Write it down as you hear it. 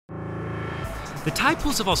The tide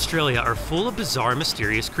pools of Australia are full of bizarre,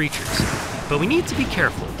 mysterious creatures, but we need to be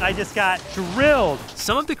careful. I just got drilled.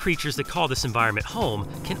 Some of the creatures that call this environment home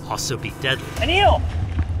can also be deadly. An eel!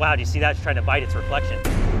 Wow, do you see that? It's trying to bite its reflection.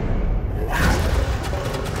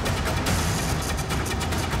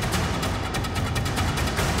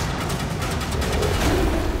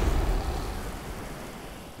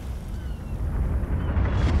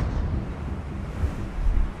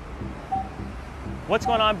 What's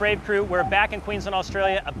going on, Brave Crew? We're back in Queensland,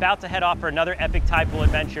 Australia, about to head off for another epic tide pool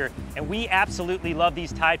adventure. And we absolutely love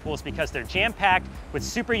these tide pools because they're jam-packed with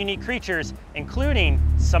super unique creatures, including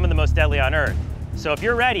some of the most deadly on Earth. So if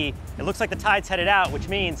you're ready, it looks like the tide's headed out, which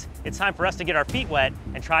means it's time for us to get our feet wet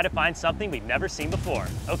and try to find something we've never seen before.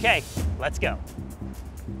 Okay, let's go.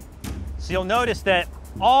 So you'll notice that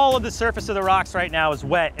all of the surface of the rocks right now is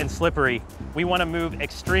wet and slippery. We want to move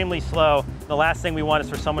extremely slow. The last thing we want is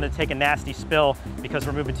for someone to take a nasty spill because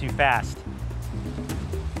we're moving too fast.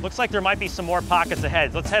 Looks like there might be some more pockets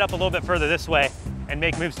ahead. Let's head up a little bit further this way and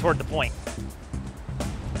make moves toward the point.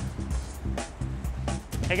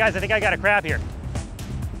 Hey guys, I think I got a crab here.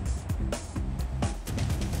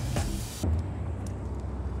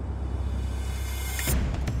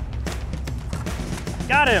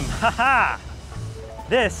 Got him, haha!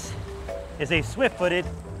 This is a swift-footed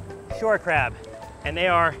shore crab, and they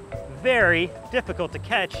are very difficult to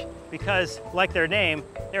catch because, like their name,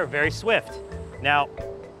 they're very swift. Now,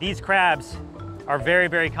 these crabs are very,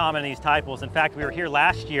 very common in these tide pools. In fact, we were here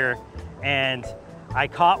last year and I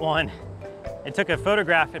caught one and took a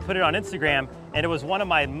photograph and put it on Instagram, and it was one of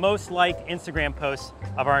my most liked Instagram posts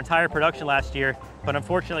of our entire production last year, but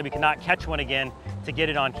unfortunately we could not catch one again to get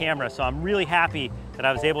it on camera. So I'm really happy that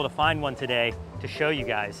I was able to find one today to show you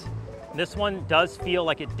guys. This one does feel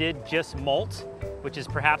like it did just molt, which is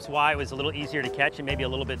perhaps why it was a little easier to catch and maybe a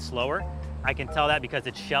little bit slower. I can tell that because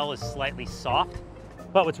its shell is slightly soft.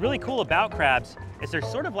 But what's really cool about crabs is they're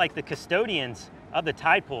sort of like the custodians of the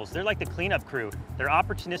tide pools. They're like the cleanup crew. They're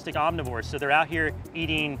opportunistic omnivores, so they're out here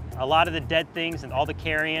eating a lot of the dead things and all the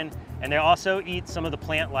carrion, and they also eat some of the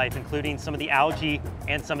plant life, including some of the algae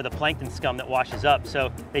and some of the plankton scum that washes up.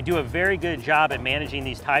 So they do a very good job at managing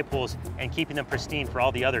these tide pools and keeping them pristine for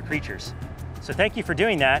all the other creatures. So thank you for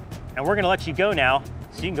doing that, and we're gonna let you go now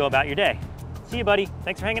so you can go about your day. See you, buddy.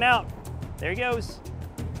 Thanks for hanging out. There he goes.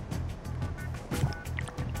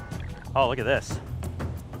 Oh, look at this.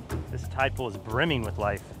 This tide pool is brimming with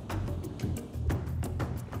life.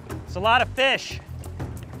 It's a lot of fish.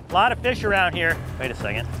 A lot of fish around here. Wait a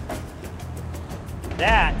second.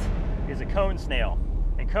 That is a cone snail.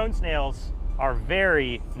 And cone snails are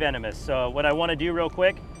very venomous. So what I want to do real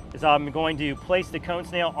quick is I'm going to place the cone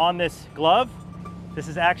snail on this glove. This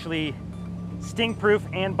is actually sting proof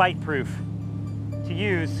and bite proof to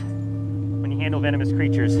use when you handle venomous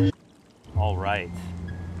creatures. All right,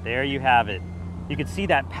 there you have it. You can see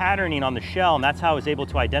that patterning on the shell, and that's how I was able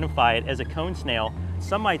to identify it as a cone snail.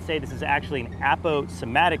 Some might say this is actually an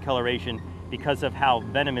aposematic coloration because of how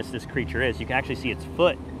venomous this creature is. You can actually see its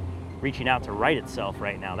foot reaching out to right itself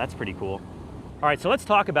right now. That's pretty cool. All right, so let's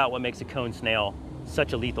talk about what makes a cone snail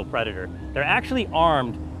such a lethal predator. They're actually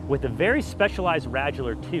armed with a very specialized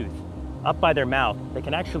radular tooth up by their mouth that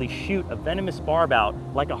can actually shoot a venomous barb out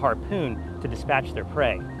like a harpoon to dispatch their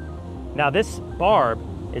prey. Now this barb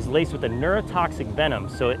is laced with a neurotoxic venom,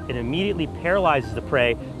 so it immediately paralyzes the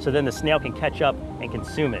prey, so then the snail can catch up and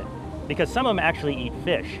consume it. Because some of them actually eat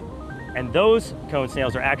fish, and those cone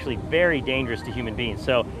snails are actually very dangerous to human beings.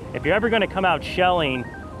 So if you're ever gonna come out shelling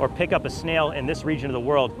or pick up a snail in this region of the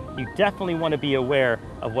world, you definitely wanna be aware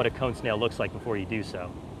of what a cone snail looks like before you do so.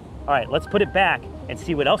 All right, let's put it back and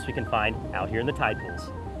see what else we can find out here in the tide pools.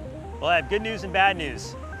 Well, I have good news and bad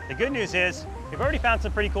news. The good news is we've already found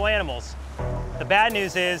some pretty cool animals. The bad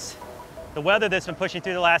news is the weather that's been pushing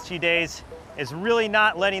through the last few days is really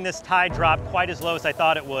not letting this tide drop quite as low as I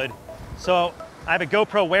thought it would. So I have a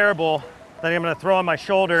GoPro wearable that I'm gonna throw on my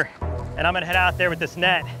shoulder, and I'm gonna head out there with this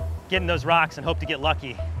net, get in those rocks and hope to get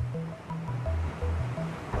lucky.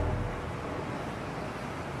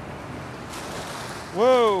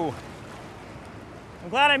 Whoa. I'm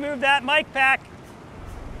glad I moved that mic pack.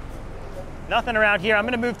 Nothing around here. I'm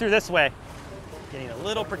gonna move through this way. Getting a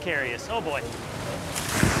little precarious. Oh boy.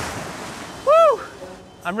 Woo!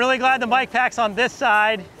 I'm really glad the mic pack's on this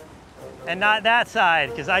side and not that side,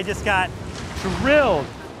 because I just got drilled.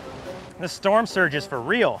 This storm surge is for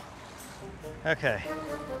real. Okay,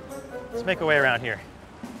 let's make our way around here.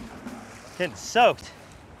 Getting soaked.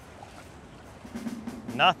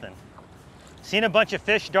 Nothing. Seen a bunch of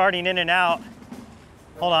fish darting in and out.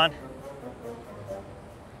 Hold on.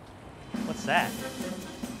 What's that?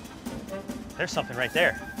 There's something right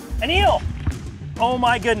there. An eel! Oh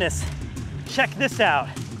my goodness, check this out.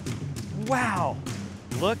 Wow,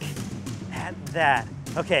 look at that.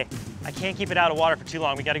 Okay, I can't keep it out of water for too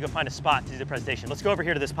long. We gotta go find a spot to do the presentation. Let's go over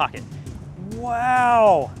here to this pocket.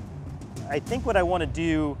 Wow. I think what I wanna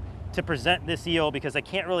do to present this eel, because I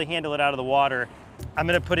can't really handle it out of the water, I'm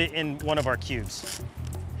gonna put it in one of our cubes.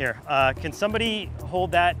 Here, can somebody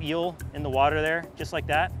hold that eel in the water there, just like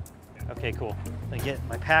that? Okay, cool. I get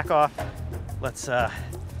my pack off. Let's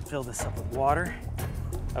fill this up with water.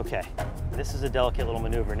 Okay, this is a delicate little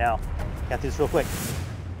maneuver. Now, got to do this real quick.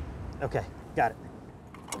 Okay, got it.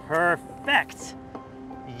 Perfect.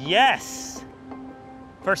 Yes.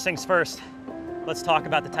 First things first, let's talk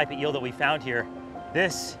about the type of eel that we found here.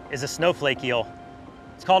 This is a snowflake eel.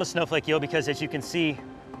 It's called a snowflake eel because, as you can see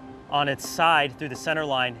on its side through the center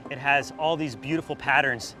line, it has all these beautiful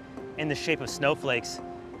patterns in the shape of snowflakes.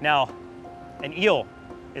 Now, an eel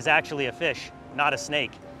is actually a fish, not a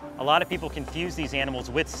snake. A lot of people confuse these animals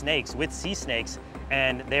with snakes, with sea snakes,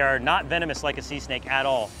 and they are not venomous like a sea snake at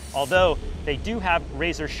all. Although they do have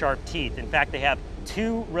razor sharp teeth. In fact, they have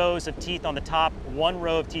 2 rows of teeth on the top, 1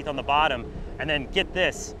 row of teeth on the bottom, and then get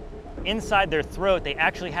this, inside their throat, they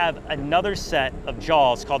actually have another set of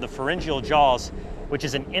jaws called the pharyngeal jaws, which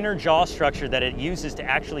is an inner jaw structure that it uses to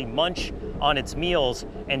actually munch on its meals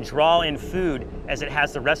and draw in food as it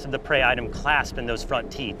has the rest of the prey item clasped in those front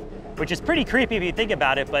teeth, which is pretty creepy if you think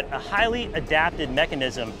about it, but a highly adapted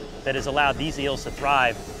mechanism that has allowed these eels to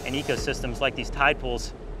thrive in ecosystems like these tide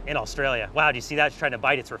pools in Australia. Wow, do you see that? It's trying to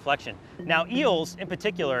bite its reflection. Now, eels in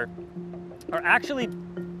particular are actually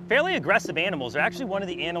fairly aggressive animals. They're actually one of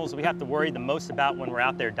the animals we have to worry the most about when we're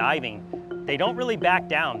out there diving. They don't really back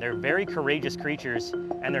down. They're very courageous creatures,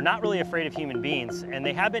 and they're not really afraid of human beings. And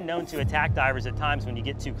they have been known to attack divers at times when you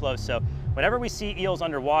get too close. So whenever we see eels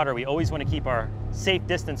underwater, we always want to keep our safe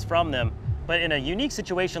distance from them. But in a unique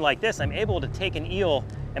situation like this, I'm able to take an eel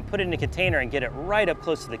and put it in a container and get it right up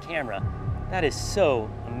close to the camera. That is so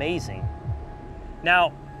amazing.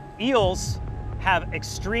 Now, eels have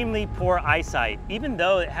extremely poor eyesight. Even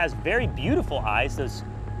though it has very beautiful eyes, those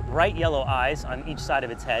bright yellow eyes on each side of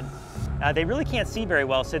its head, they really can't see very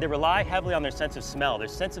well, so they rely heavily on their sense of smell. Their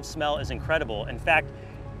sense of smell is incredible. In fact,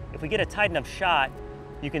 if we get a tight enough shot,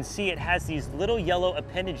 you can see it has these little yellow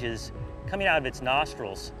appendages coming out of its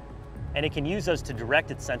nostrils, and it can use those to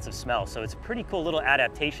direct its sense of smell. So it's a pretty cool little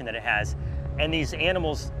adaptation that it has. And these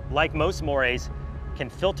animals, like most morays, can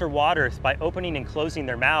filter water by opening and closing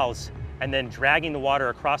their mouths and then dragging the water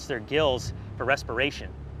across their gills for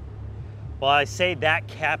respiration. Well, I say that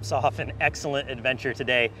caps off an excellent adventure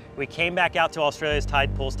today. We came back out to Australia's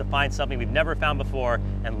tide pools to find something we've never found before,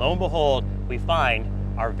 and lo and behold, we find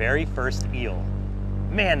our very first eel.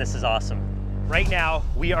 Man, this is awesome. Right now,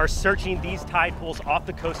 we are searching these tide pools off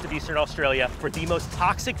the coast of Eastern Australia for the most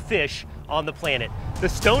toxic fish on the planet. The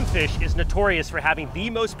stonefish is notorious for having the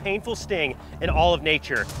most painful sting in all of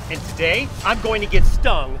nature. And today, I'm going to get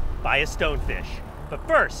stung by a stonefish. But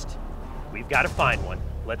first, we've got to find one.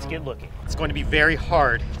 Let's get looking. It's going to be very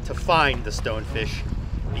hard to find the stonefish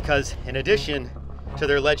because in addition to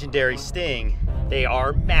their legendary sting, they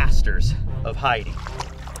are masters of hiding.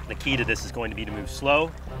 The key to this is going to be to move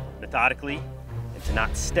slow, methodically, and to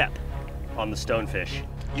not step on the stonefish.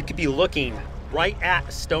 You could be looking right at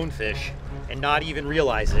a stonefish and not even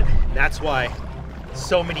realize it. And that's why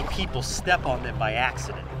so many people step on them by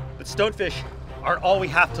accident. But stonefish aren't all we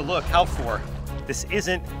have to look out for. This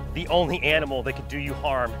isn't the only animal that could do you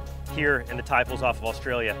harm here in the tide pools off of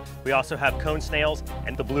Australia. We also have cone snails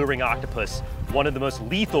and the blue ring octopus, one of the most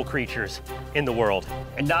lethal creatures in the world.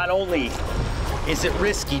 And not only is it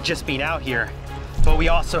risky just being out here, but we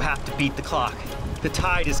also have to beat the clock. The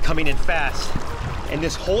tide is coming in fast, and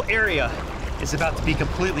this whole area is about to be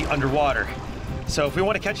completely underwater. So if we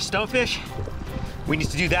want to catch a stonefish, we need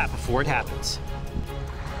to do that before it happens.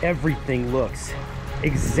 Everything looks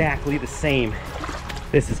exactly the same.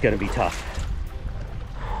 This is going to be tough.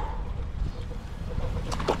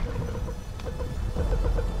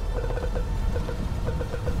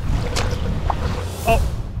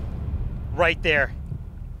 Oh, right there.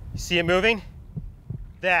 You see it moving?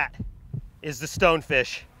 That is the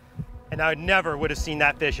stonefish. And I never would have seen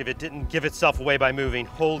that fish if it didn't give itself away by moving.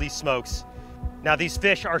 Holy smokes. Now these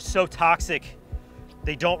fish are so toxic,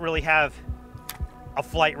 they don't really have a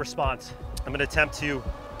flight response. I'm gonna attempt to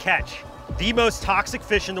catch the most toxic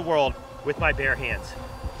fish in the world with my bare hands.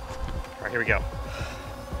 All right, here we go.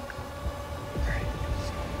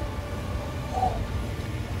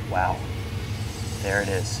 Wow, there it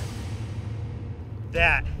is.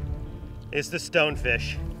 That is the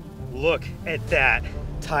stonefish. Look at that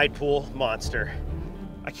tide pool monster.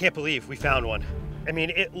 I can't believe we found one. I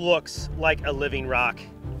mean, it looks like a living rock.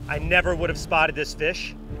 I never would have spotted this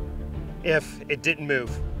fish if it didn't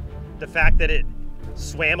move. The fact that it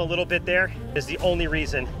swam a little bit there is the only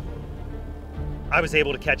reason I was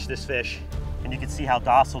able to catch this fish. And you can see how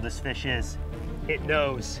docile this fish is. It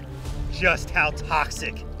knows just how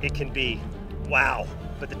toxic it can be. Wow.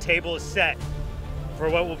 But the table is set for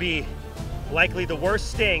what will be likely the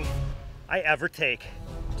worst sting I ever take.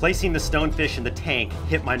 Placing the stonefish in the tank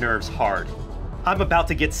hit my nerves hard. I'm about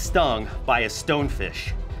to get stung by a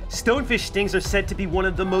stonefish. Stonefish stings are said to be one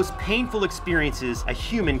of the most painful experiences a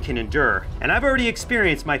human can endure. And I've already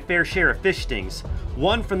experienced my fair share of fish stings.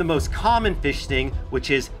 One from the most common fish sting, which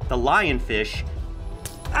is the lionfish.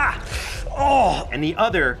 And the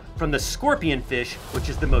other from the scorpionfish, which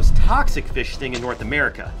is the most toxic fish sting in North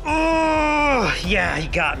America. Oh, yeah, he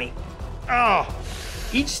got me. Oh.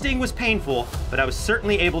 Each sting was painful, but I was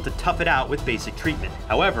certainly able to tough it out with basic treatment.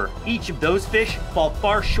 However, each of those fish fall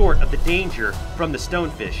far short of the danger from the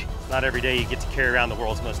stonefish. Not every day you get to carry around the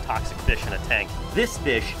world's most toxic fish in a tank. This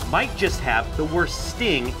fish might just have the worst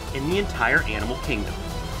sting in the entire animal kingdom.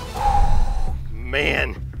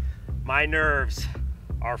 Man, my nerves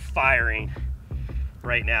are firing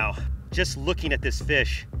right now. Just looking at this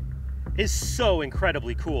fish is so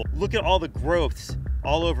incredibly cool. Look at all the growths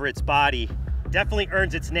all over its body. Definitely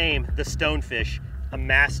earns its name, the stonefish, a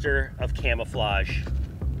master of camouflage.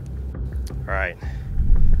 All right,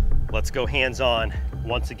 let's go hands-on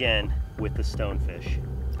once again with the stonefish.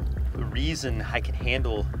 The reason I can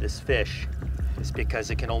handle this fish is because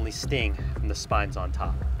it can only sting from the spines on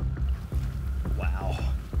top. Wow.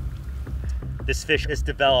 This fish has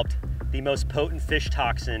developed the most potent fish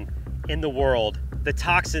toxin in the world. The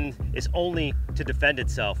toxin is only to defend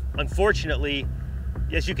itself. Unfortunately,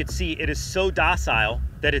 as you can see, it is so docile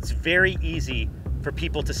that it's very easy for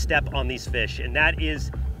people to step on these fish. And that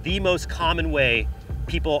is the most common way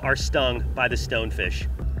people are stung by the stonefish.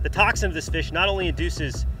 The toxin of this fish not only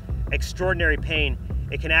induces extraordinary pain,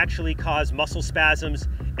 it can actually cause muscle spasms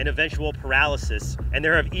and eventual paralysis. And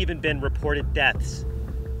there have even been reported deaths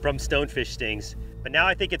from stonefish stings. But now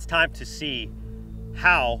I think it's time to see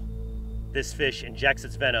how this fish injects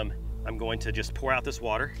its venom. I'm going to just pour out this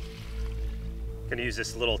water. Gonna use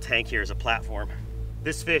this little tank here as a platform.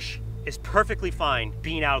 This fish is perfectly fine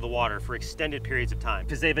being out of the water for extended periods of time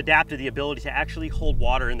because they've adapted the ability to actually hold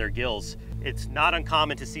water in their gills. It's not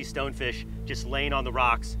uncommon to see stonefish just laying on the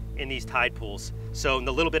rocks in these tide pools. So in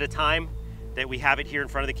the little bit of time that we have it here in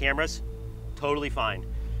front of the cameras, totally fine.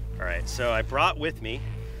 All right, so I brought with me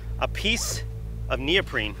a piece of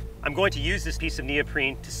neoprene. I'm going to use this piece of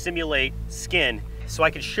neoprene to simulate skin so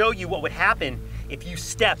I can show you what would happen if you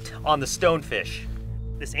stepped on the stonefish.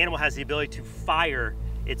 This animal has the ability to fire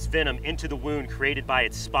its venom into the wound created by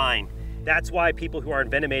its spine. That's why people who are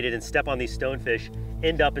envenomated and step on these stonefish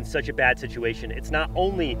end up in such a bad situation. It's not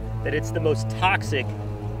only that it's the most toxic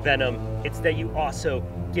venom, it's that you also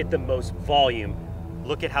get the most volume.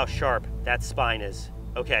 Look at how sharp that spine is.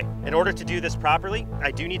 Okay, in order to do this properly,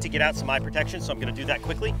 I do need to get out some eye protection, so I'm gonna do that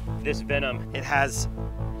quickly. This venom, it has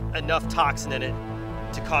enough toxin in it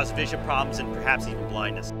to cause vision problems and perhaps even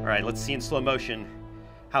blindness. All right, let's see in slow motion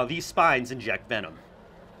how these spines inject venom.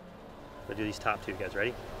 I'll do these top two, guys,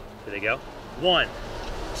 ready? Here they go. 1,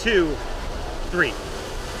 2, 3.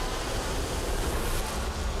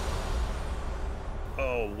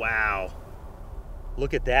 Oh, wow.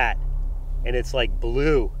 Look at that. And it's like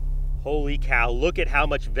blue. Holy cow, look at how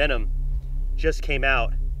much venom just came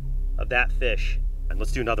out of that fish. And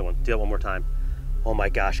let's do another one, do it one more time. Oh my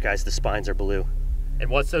gosh, guys, the spines are blue. And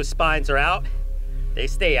once those spines are out, they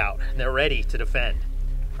stay out and they're ready to defend.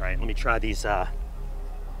 All right, let me try these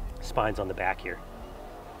spines on the back here.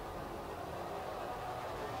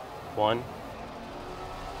 1,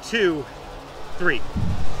 2, 3.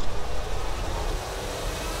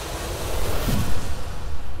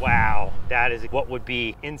 Wow, that is what would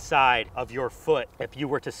be inside of your foot if you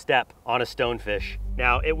were to step on a stonefish.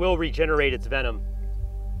 Now, it will regenerate its venom.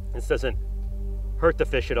 This doesn't hurt the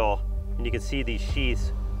fish at all. And you can see these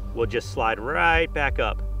sheaths will just slide right back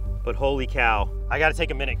up. But holy cow, I gotta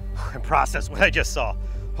take a minute and process what I just saw.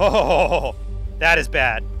 Oh, that is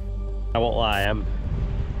bad. I won't lie, I'm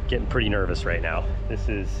getting pretty nervous right now. This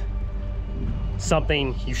is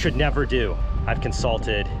something you should never do. I've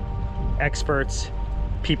consulted experts,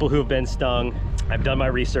 people who have been stung. I've done my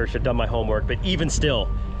research, I've done my homework, but even still,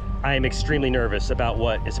 I am extremely nervous about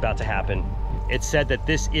what is about to happen. It's said that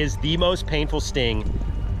this is the most painful sting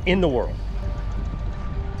in the world.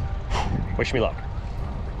 Wish me luck.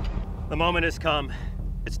 The moment has come.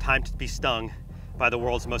 It's time to be stung by the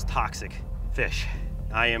world's most toxic fish.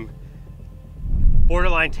 I am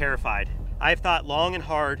borderline terrified I've thought long and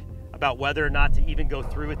hard about whether or not to even go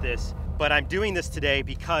through with this, but I'm doing this today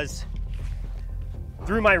because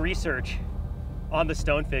through my research on the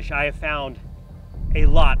stonefish, I have found a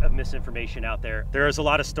lot of misinformation out there. There is a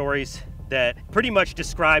lot of stories that pretty much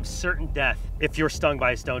describe certain death if you're stung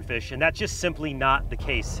by a stonefish, and that's just simply not the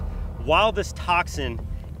case. While this toxin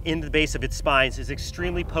in the base of its spines is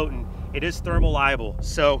extremely potent, it is thermal liable.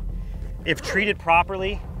 So if treated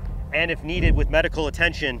properly and if needed with medical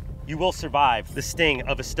attention, you will survive the sting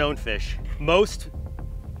of a stonefish. Most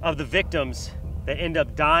of the victims that end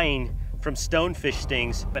up dying from stonefish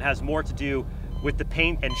stings, but has more to do with the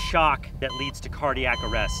pain and shock that leads to cardiac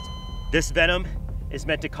arrest. This venom is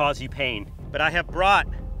meant to cause you pain, but I have brought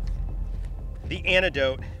the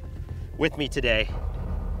antidote with me today.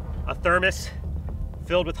 A thermos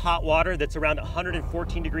filled with hot water that's around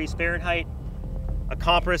 114 degrees Fahrenheit, a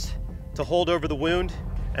compress to hold over the wound,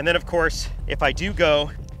 and then of course, if I do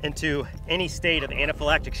go into any state of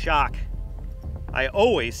anaphylactic shock, I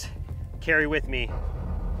always carry with me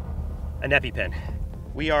an EpiPen.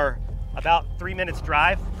 We are about 3 minutes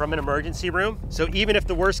drive from an emergency room, so even if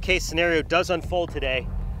the worst case scenario does unfold today,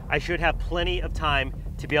 I should have plenty of time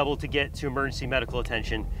to be able to get to emergency medical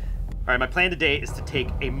attention. All right, my plan today is to take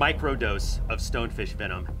a microdose of stonefish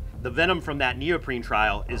venom. The venom from that neoprene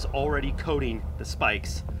trial is already coating the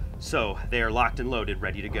spikes, so they are locked and loaded,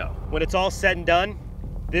 ready to go. When it's all said and done,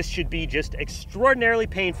 this should be just extraordinarily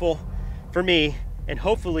painful for me and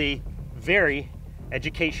hopefully very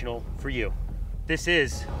educational for you. This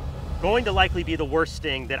is going to likely be the worst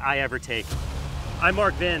sting that I ever take. I'm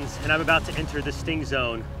Mark Vins, and I'm about to enter the sting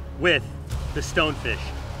zone with the stonefish,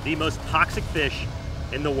 the most toxic fish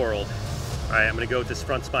in the world. All right, I'm gonna go with this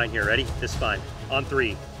front spine here. Ready? This spine. On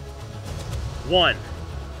 3. 1,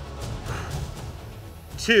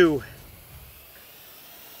 2,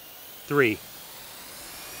 3.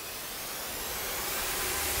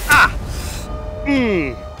 Ah!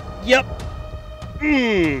 Yep.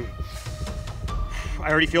 I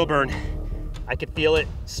already feel a burn. I could feel it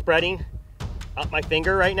spreading up my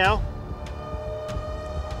finger right now.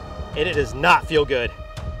 And it does not feel good.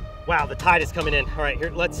 Wow, the tide is coming in. All right,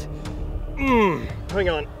 here, let's, hang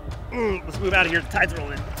on. Let's move out of here, the tide's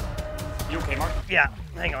rolling in. You okay, Mark? Yeah,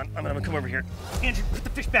 hang on, I'm gonna come over here. Andrew, put the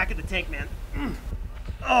fish back in the tank, man.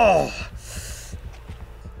 Oh,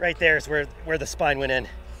 right there is where the spine went in.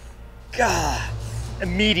 God,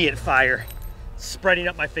 immediate fire spreading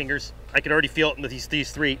up my fingers. I can already feel it in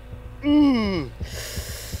these 3. Do you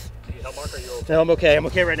help, Mark? Are you okay? No, I'm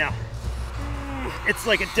okay right now. It's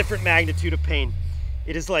like a different magnitude of pain.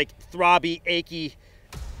 It is like throbby, achy.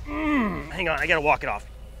 Hang on, I gotta walk it off.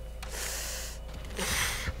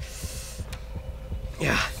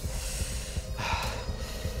 Yeah.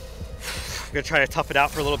 I'm gonna try to tough it out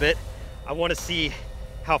for a little bit. I wanna see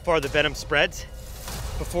how far the venom spreads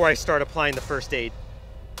before I start applying the first aid.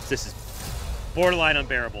 This is borderline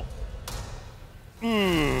unbearable.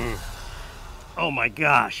 Oh my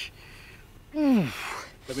gosh.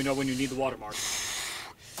 Let me know when you need the water, Mark.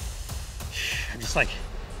 I'm just like,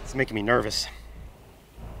 it's making me nervous.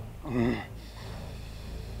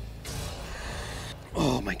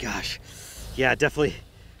 Oh my gosh. Yeah, definitely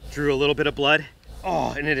drew a little bit of blood.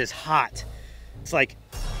 Oh, and it is hot. It's like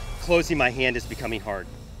closing my hand is becoming hard.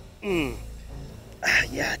 Yeah,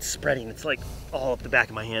 it's spreading. It's like all up the back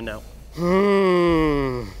of my hand now.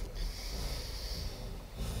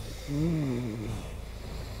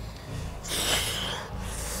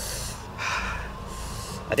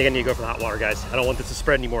 I think I need to go for the hot water, guys. I don't want this to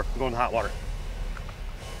spread anymore. I'm going to hot water.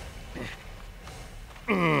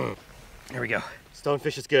 There we go.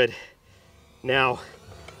 Stonefish is good. Now,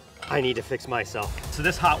 I need to fix myself. So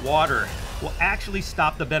this hot water will actually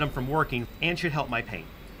stop the venom from working and should help my pain.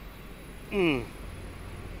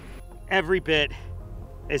 Every bit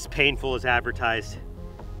as painful as advertised.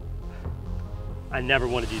 I never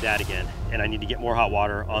want to do that again. And I need to get more hot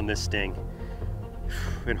water on this sting.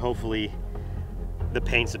 And hopefully the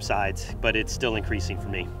pain subsides, but it's still increasing for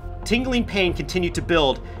me. Tingling pain continued to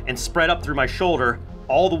build and spread up through my shoulder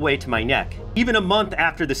all the way to my neck. Even a month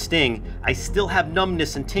after the sting, I still have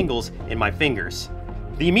numbness and tingles in my fingers.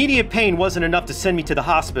 The immediate pain wasn't enough to send me to the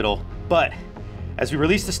hospital, but as we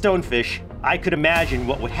released the stonefish, I could imagine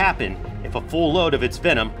what would happen if a full load of its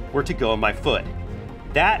venom were to go in my foot.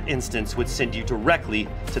 That instance would send you directly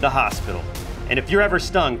to the hospital. And if you're ever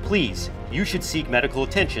stung, please, you should seek medical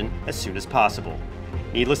attention as soon as possible.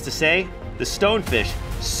 Needless to say, the stonefish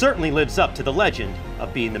certainly lives up to the legend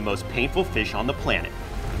of being the most painful fish on the planet.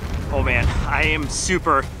 Oh man, I am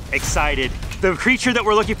super excited The creature that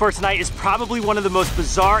we're looking for tonight is probably one of the most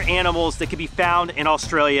bizarre animals that can be found in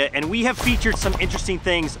Australia, and we have featured some interesting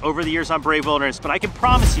things over the years on Brave Wilderness, but I can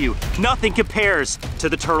promise you, nothing compares to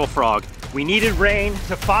the turtle frog. We needed rain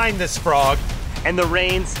to find this frog, and the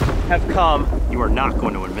rains have come. You are not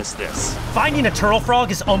going to miss this. Finding a turtle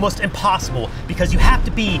frog is almost impossible because you have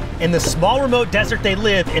to be in the small remote desert they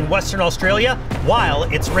live in Western Australia while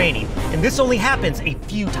it's raining. And this only happens a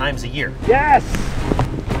few times a year. Yes!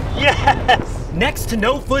 Yes! Next to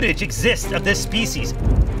no footage exists of this species.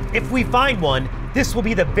 If we find one, this will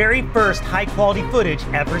be the very first high quality footage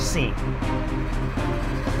ever seen.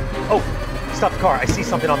 Oh, stop the car, I see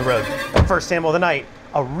something on the road. First animal of the night,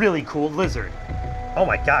 a really cool lizard. Oh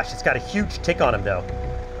my gosh, it's got a huge tick on him though.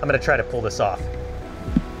 I'm gonna try to pull this off.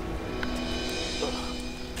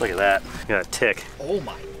 Look at that, got a tick. Oh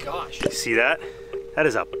my gosh. You see that? That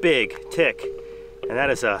is a big tick. And that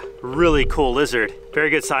is a really cool lizard. Very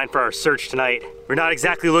good sign for our search tonight. We're not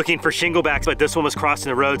exactly looking for shinglebacks, but this one was crossing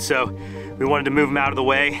the road, so we wanted to move him out of the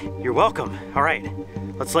way. You're welcome. All right,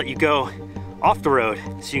 let's let you go off the road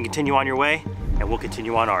so you can continue on your way, and we'll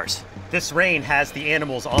continue on ours. This rain has the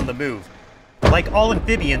animals on the move. Like all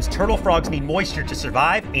amphibians, turtle frogs need moisture to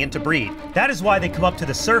survive and to breed. That is why they come up to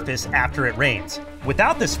the surface after it rains.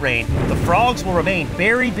 Without this rain, the frogs will remain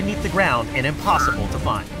buried beneath the ground and impossible to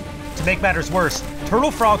find. To make matters worse, turtle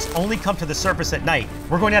frogs only come to the surface at night.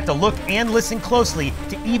 We're going to have to look and listen closely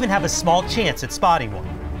to even have a small chance at spotting one.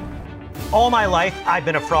 All my life, I've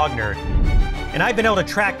been a frog nerd. And I've been able to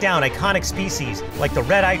track down iconic species like the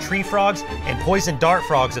red-eye tree frogs and poison dart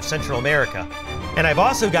frogs of Central America. And I've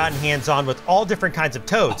also gotten hands-on with all different kinds of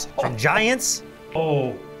toads, from giants,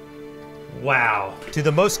 oh, wow, to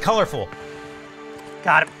the most colorful.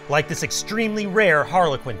 Got it, like this extremely rare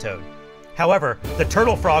harlequin toad. However, the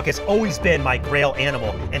turtle frog has always been my grail animal,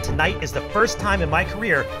 and tonight is the first time in my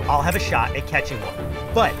career I'll have a shot at catching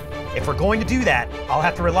one. But if we're going to do that, I'll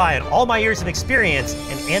have to rely on all my years of experience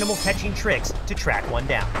and animal catching tricks to track one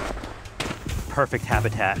down. Perfect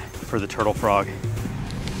habitat for the turtle frog.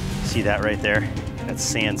 See that right there? That's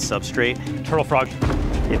sand substrate. Turtle frog,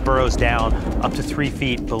 it burrows down up to 3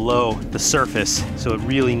 feet below the surface, so it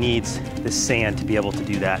really needs this sand to be able to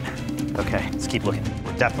do that. Okay, let's keep looking.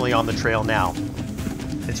 We're definitely on the trail now.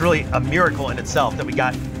 It's really a miracle in itself that we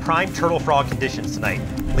got prime turtle frog conditions tonight.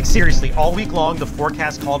 Like seriously, all week long the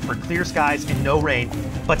forecast called for clear skies and no rain,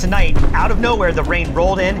 but tonight, out of nowhere, the rain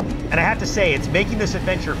rolled in, and I have to say, it's making this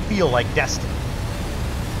adventure feel like destiny.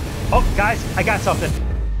 Oh, guys, I got something.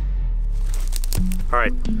 All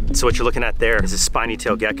right, so what you're looking at there is a spiny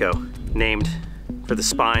tail gecko, named for the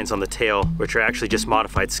spines on the tail, which are actually just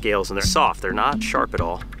modified scales, and they're soft, they're not sharp at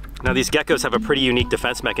all. Now these geckos have a pretty unique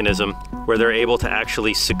defense mechanism where they're able to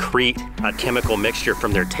actually secrete a chemical mixture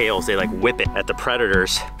from their tails. They like whip it at the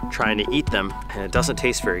predators trying to eat them, and it doesn't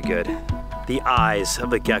taste very good. The eyes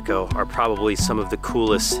of a gecko are probably some of the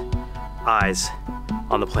coolest eyes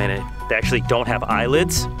on the planet. They actually don't have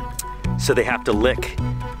eyelids, so they have to lick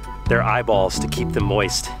their eyeballs to keep them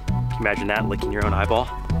moist. Can you imagine that, licking your own eyeball?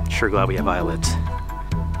 Sure glad we have eyelids.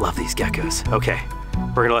 Love these geckos. Okay,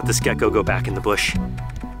 we're gonna let this gecko go back in the bush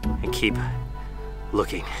and keep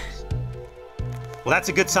looking. Well, that's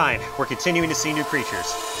a good sign. We're continuing to see new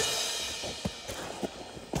creatures.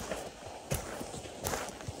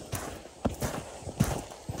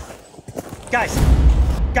 Guys,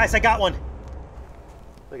 I got one.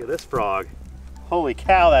 Look at this frog. Holy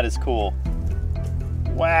cow, that is cool.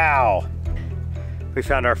 Wow. We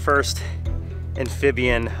found our first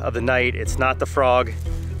amphibian of the night. It's not the frog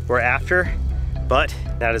we're after, but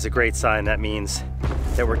that is a great sign. That means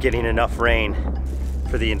that we're getting enough rain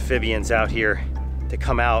for the amphibians out here to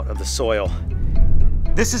come out of the soil.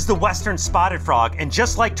 This is the western spotted frog, and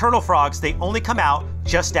just like turtle frogs, they only come out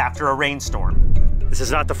just after a rainstorm. This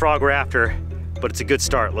is not the frog we're after, but it's a good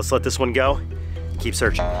start. Let's let this one go, keep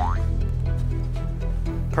searching.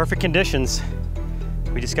 Perfect conditions.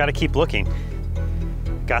 We just gotta keep looking.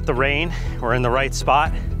 Got the rain, we're in the right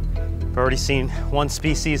spot. I've already seen one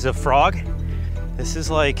species of frog. This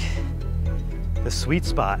is like the sweet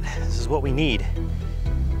spot. This is what we need.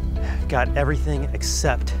 Got everything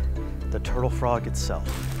except the turtle frog itself.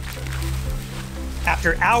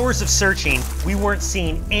 After hours of searching, we weren't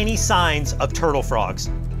seeing any signs of turtle frogs.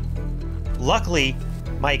 Luckily,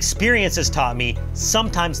 my experience has taught me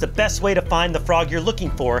sometimes the best way to find the frog you're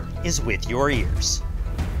looking for is with your ears.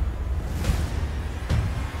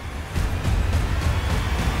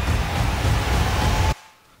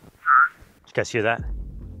 Did you guys hear that?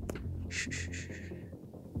 Shh, shh, shh.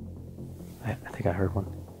 I think I heard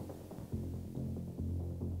one.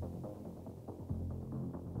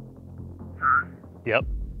 Yep.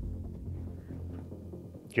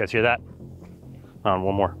 You guys hear that? On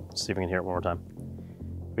one more. Let's see if we can hear it one more time.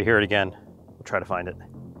 If we hear it again, we'll try to find it.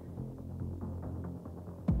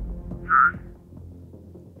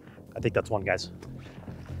 I think that's one, guys.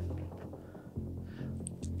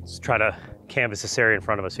 Let's try to canvas this area in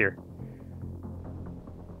front of us here.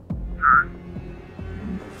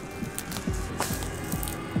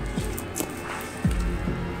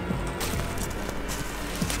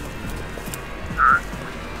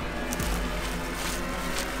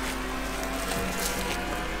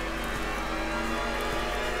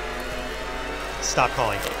 Stop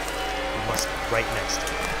calling. We must be right next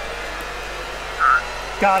to him.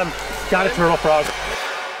 Got him. Got a turtle frog.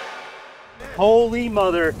 Holy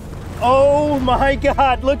mother. Oh my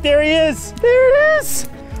God. Look, there he is. There it is.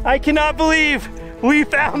 I cannot believe we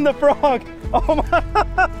found the frog. Oh my.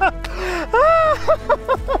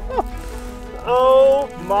 Oh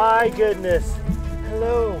my goodness.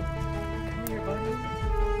 Hello. Come here, buddy.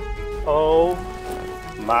 Oh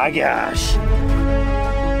my gosh.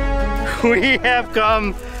 We have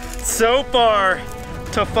come so far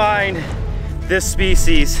to find this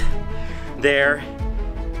species. There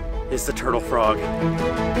is the turtle frog.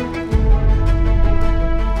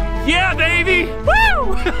 Yeah, baby!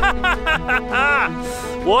 Woo!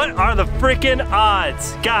 What are the freaking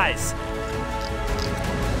odds? Guys.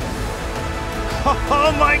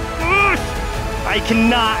 Oh my gosh! I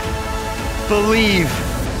cannot believe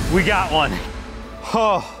we got one.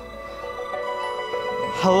 Oh.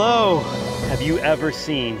 Hello. Have you ever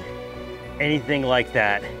seen anything like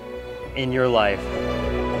that in your life?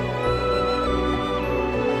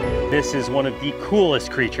 This is one of the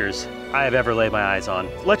coolest creatures I have ever laid my eyes on.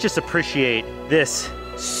 Let's just appreciate this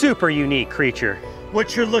super unique creature.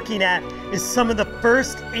 What you're looking at is some of the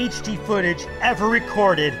first HD footage ever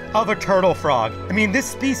recorded of a turtle frog. I mean, this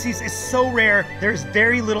species is so rare, there's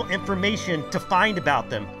very little information to find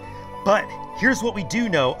about them. But here's what we do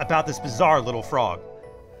know about this bizarre little frog.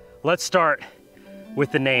 Let's start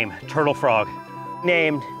with the name, turtle frog.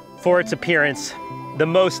 Named for its appearance, the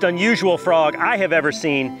most unusual frog I have ever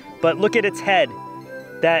seen, but look at its head.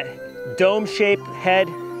 That dome-shaped head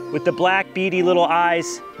with the black beady little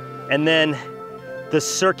eyes, and then the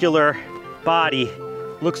circular body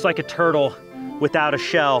looks like a turtle without a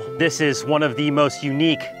shell. This is one of the most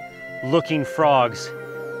unique looking frogs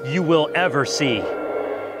you will ever see.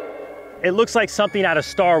 It looks like something out of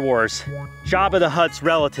Star Wars, Jabba the Hutt's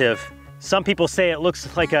relative. Some people say it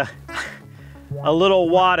looks like a little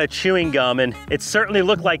wad of chewing gum, and it certainly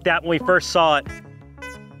looked like that when we first saw it.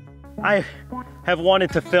 I have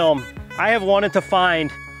wanted to film, I have wanted to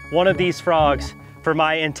find one of these frogs for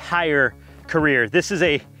my entire career. This is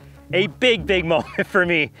a big, big moment for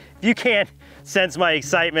me. If you can't sense my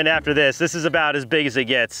excitement after this, this is about as big as it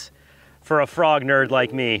gets for a frog nerd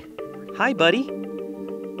like me. Hi, buddy.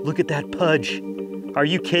 Look at that pudge. Are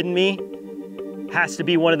you kidding me? Has to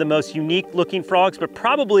be one of the most unique looking frogs, but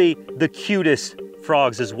probably the cutest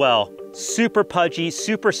frogs as well. Super pudgy,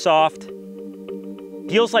 super soft.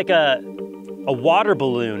 Feels like a water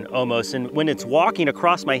balloon almost, and when it's walking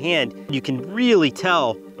across my hand, you can really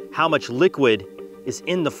tell how much liquid is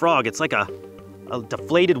in the frog. It's like a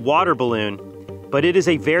deflated water balloon, but it is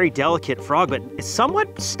a very delicate frog, but it's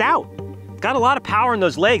somewhat stout. Got a lot of power in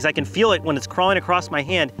those legs. I can feel it when it's crawling across my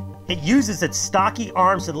hand. It uses its stocky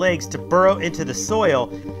arms and legs to burrow into the soil.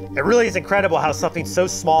 It really is incredible how something so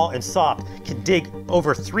small and soft can dig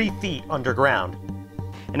over 3 feet underground.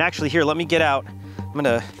 And actually here, let me get out. I'm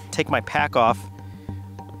gonna take my pack off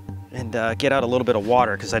and get out a little bit of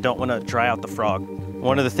water because I don't want to dry out the frog.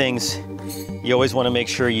 One of the things you always want to make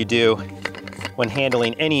sure you do when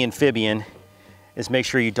handling any amphibian is make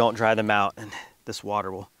sure you don't dry them out, and this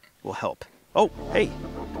water will help. Oh, hey,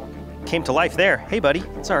 came to life there. Hey, buddy,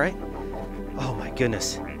 it's all right. Oh my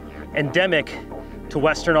goodness. Endemic to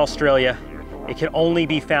Western Australia. It can only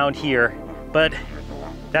be found here, but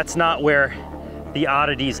that's not where the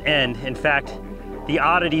oddities end. In fact, the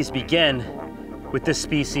oddities begin with this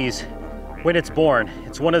species when it's born.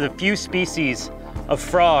 It's one of the few species of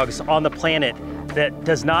frogs on the planet that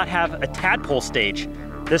does not have a tadpole stage.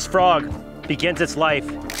 This frog begins its life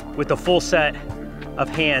with a full set of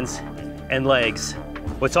hands and legs.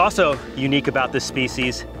 What's also unique about this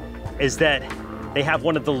species is that they have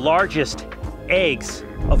one of the largest eggs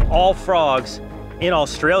of all frogs in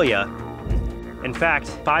Australia. In fact,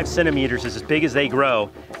 5 centimeters is as big as they grow,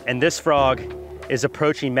 and this frog is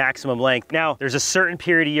approaching maximum length. Now, there's a certain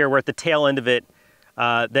period of year where at the tail end of it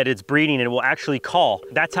that it's breeding and it will actually call.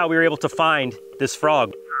 That's how we were able to find this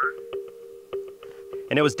frog.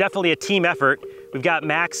 And it was definitely a team effort. We've got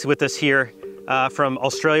Max with us here from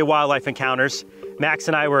Australia Wildlife Encounters. Max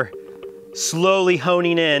and I were slowly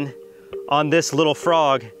honing in on this little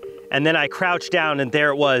frog, and then I crouched down and there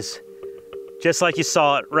it was. Just like you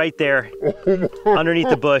saw it right there underneath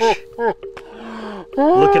the bush,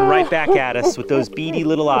 looking right back at us with those beady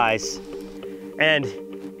little eyes. And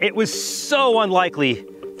it was so unlikely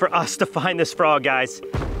for us to find this frog, guys.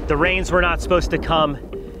 The rains were not supposed to come,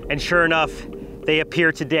 and sure enough, they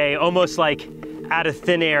appeared today, almost like out of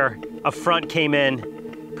thin air. A front came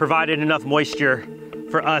in, provided enough moisture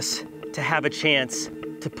for us to have a chance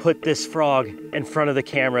to put this frog in front of the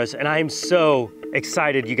cameras. And I am so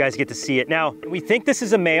excited you guys get to see it. Now, we think this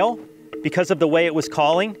is a male because of the way it was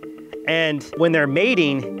calling. And when they're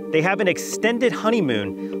mating, they have an extended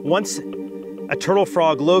honeymoon. Once a turtle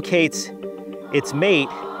frog locates its mate,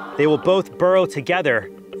 they will both burrow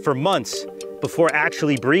together for months before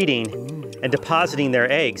actually breeding and depositing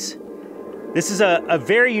their eggs. This is a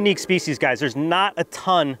very unique species, guys. There's not a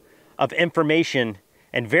ton of information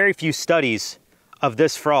and very few studies of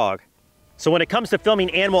this frog. So when it comes to filming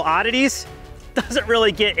animal oddities, it doesn't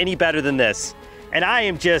really get any better than this. And I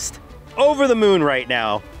am just over the moon right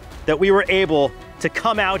now that we were able to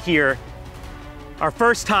come out here, our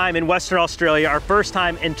first time in Western Australia, our first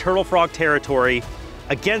time in turtle frog territory,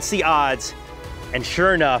 against the odds, and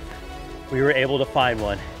sure enough, we were able to find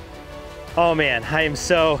one. Oh man, I am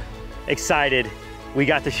so excited we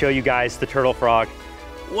got to show you guys the turtle frog.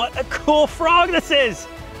 What a cool frog this is!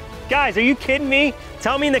 Guys, are you kidding me?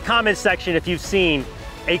 Tell me in the comments section if you've seen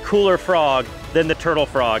a cooler frog than the turtle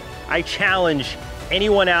frog. I challenge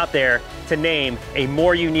anyone out there to name a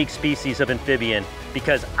more unique species of amphibian,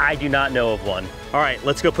 because I do not know of one. All right,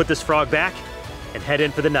 let's go put this frog back and head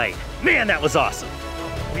in for the night. Man, that was awesome.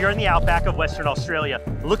 We are in the outback of Western Australia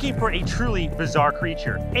looking for a truly bizarre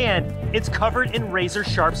creature, and it's covered in razor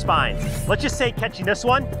sharp spines. Let's just say catching this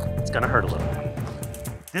one, it's gonna hurt a little.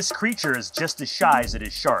 This creature is just as shy as it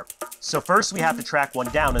is sharp. So first we have to track one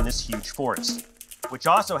down in this huge forest, which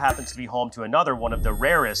also happens to be home to another one of the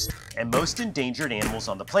rarest and most endangered animals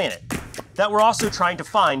on the planet that we're also trying to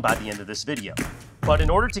find by the end of this video. But in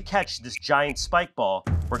order to catch this giant spike ball,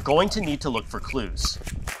 we're going to need to look for clues.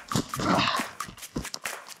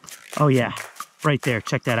 Oh yeah, right there,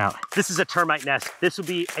 check that out. This is a termite nest. This will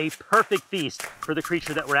be a perfect feast for the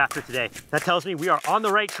creature that we're after today. That tells me we are on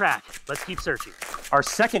the right track. Let's keep searching. Our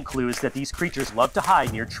second clue is that these creatures love to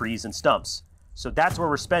hide near trees and stumps. So that's where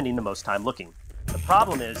we're spending the most time looking. The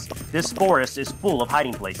problem is, this forest is full of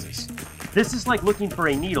hiding places. This is like looking for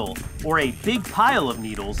a needle or a big pile of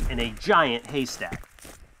needles in a giant haystack.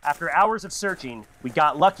 After hours of searching, we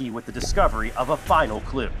got lucky with the discovery of a final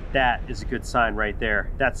clue. That is a good sign right there.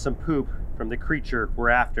 That's some poop from the creature we're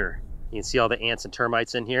after. You can see all the ants and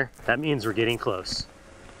termites in here. That means we're getting close.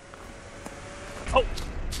 Oh,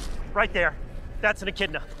 right there. That's an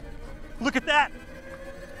echidna. Look at that.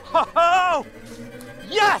 Oh,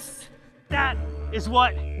 yes! That is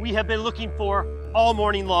what we have been looking for all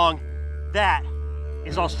morning long. That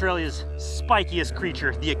is Australia's spikiest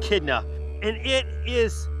creature, the echidna. And it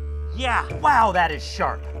is, yeah, wow, that is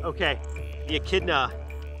sharp. Okay, the echidna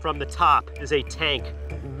from the top is a tank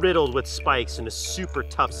riddled with spikes and a super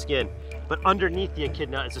tough skin. But underneath the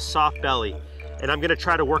echidna is a soft belly. And I'm gonna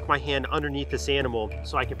try to work my hand underneath this animal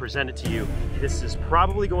so I can present it to you. This is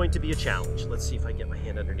probably going to be a challenge. Let's see if I get my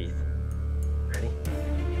hand underneath. Ready?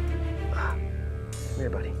 Come here,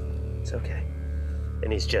 buddy. It's okay.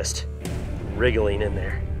 And he's just wriggling in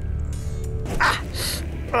there. Ah!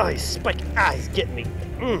 Oh, he's spiky. Ah, he's getting me.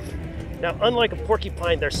 Now, unlike a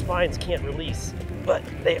porcupine, their spines can't release, but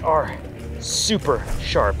they are super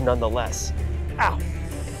sharp nonetheless. Ow!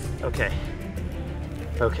 Okay.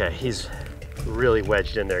 Okay, he's really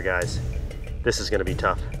wedged in there, guys. This is gonna be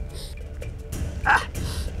tough. Ah!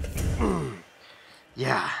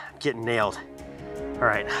 Yeah, I'm getting nailed. All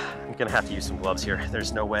right, I'm gonna have to use some gloves here.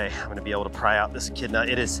 There's no way I'm gonna be able to pry out this echidna.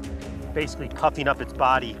 It is basically puffing up its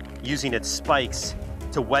body, using its spikes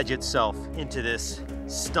to wedge itself into this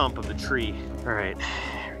stump of the tree. All right,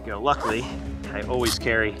 here we go. Luckily, I always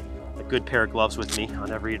carry a good pair of gloves with me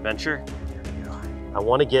on every adventure. Here we go. I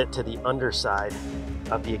wanna get to the underside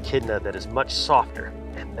of the echidna that is much softer,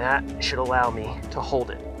 and that should allow me to hold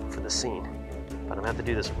it for the scene. But I'm gonna have to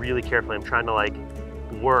do this really carefully. I'm trying to like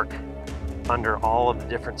work under all of the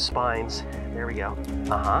different spines. There we go.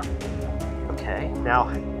 Okay, now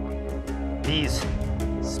these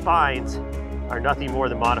spines are nothing more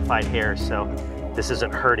than modified hairs, so this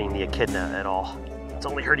isn't hurting the echidna at all. It's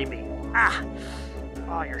only hurting me. Ah!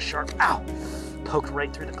 Oh, you're sharp. Ow! Poked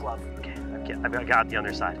right through the glove. Okay, I've got the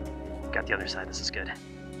underside. Got the underside, this is good.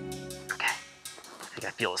 Okay, I think I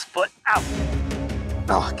feel his foot. Ow!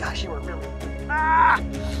 Oh gosh, you were really,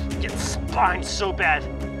 getting spined so bad.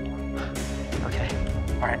 Okay.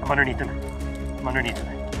 All right, I'm underneath him. I'm underneath him.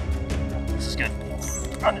 This is good.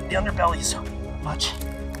 The underbelly is so much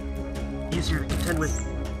easier to contend with.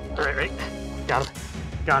 All right, right. Got him.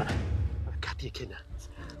 Got him. I've got the echidna.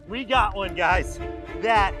 We got one, guys.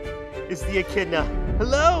 That is the echidna.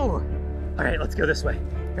 Hello. All right, let's go this way.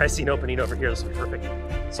 I see an opening over here. This will be perfect.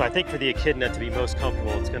 So I think for the echidna to be most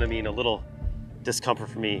comfortable, it's gonna mean a little discomfort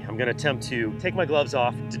for me. I'm gonna attempt to take my gloves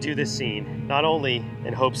off to do this scene, not only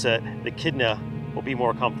in hopes that the echidna will be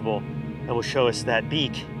more comfortable and will show us that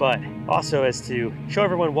beak, but also as to show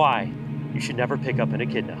everyone why you should never pick up an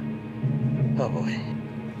echidna. Oh boy.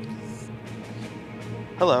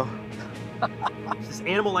 Hello. This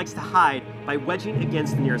animal likes to hide by wedging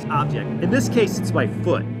against the nearest object. In this case, it's my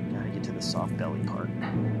foot. Gotta get to the soft belly part.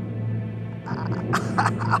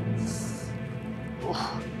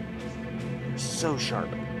 Oh, you're so sharp.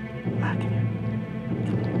 Back in here.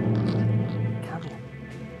 Come here.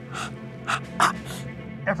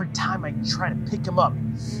 Every time I try to pick him up,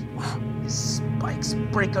 his spikes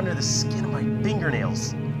break under the skin of my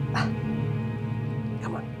fingernails.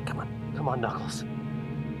 Come on, come on, come on, Knuckles.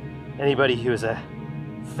 Anybody who is a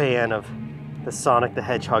fan of the Sonic the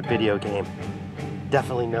Hedgehog video game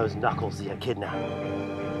definitely knows Knuckles the echidna.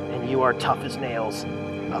 And you are tough as nails,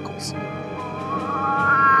 Knuckles.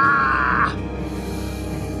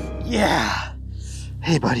 Yeah.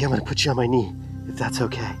 Hey, buddy, I'm gonna put you on my knee, if that's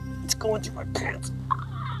okay. It's going through my pants.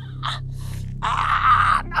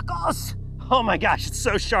 Knuckles! Oh my gosh, it's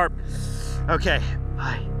so sharp. Okay,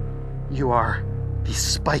 hi. You are the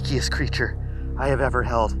spikiest creature I have ever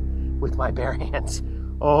held with my bare hands.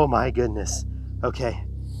 Oh my goodness. Okay.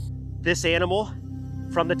 This animal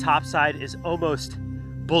from the top side is almost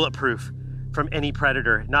bulletproof from any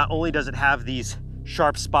predator. Not only does it have these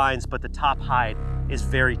sharp spines, but the top hide is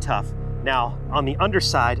very tough. Now, on the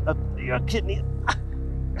underside of the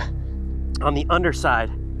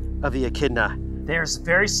echidna, there's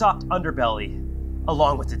very soft underbelly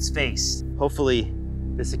along with its face. Hopefully,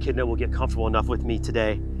 this echidna will get comfortable enough with me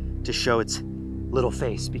today to show its little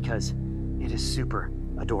face because it is super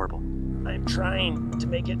adorable. I'm trying to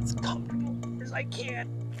make it as comfortable as I can.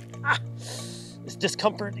 As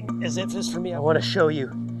discomforting as it is for me, I want to show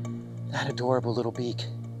you that adorable little beak,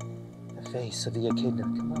 the face of the echidna.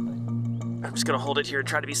 Come on, buddy. I'm just gonna hold it here and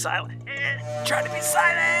try to be silent. Try to be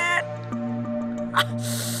silent!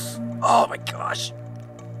 Oh my gosh.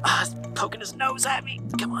 He's poking his nose at me.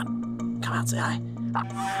 Come on, come out, say hi.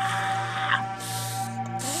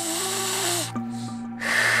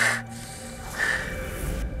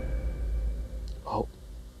 Oh,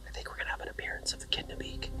 I think we're gonna have an appearance of the echidna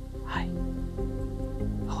beak. Hi.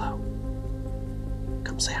 Hello.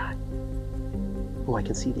 Come say hi. Oh, I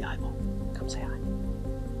can see the eyeball. Come say hi.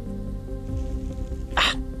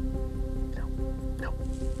 No, no,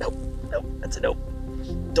 no, no, that's a no.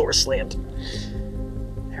 Door slammed.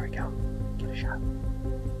 There we go. Give it a shot.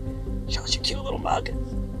 Show us your cute little mug.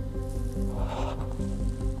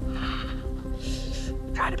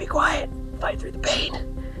 Try to be quiet. Fight through the pain.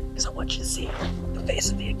 Because I want you to see the face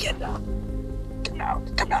of the echidna.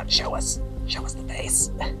 Come out, show us. Show us the face.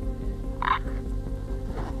 Here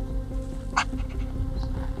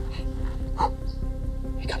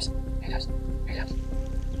he comes, here he comes, here he comes.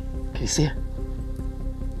 Can you see it?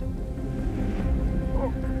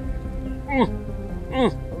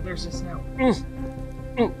 Oh, there's the snail.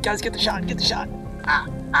 Guys, get the shot, get the shot.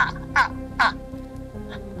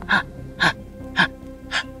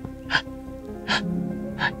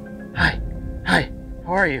 Hi,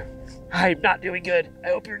 how are you? I'm not doing good. I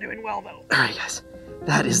hope you're doing well, though. All right, guys,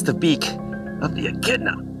 that is the beak of the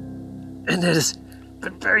echidna. And it has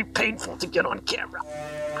been very painful to get on camera.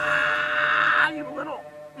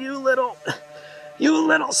 You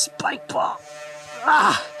little spike ball.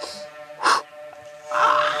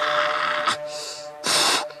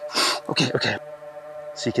 Okay.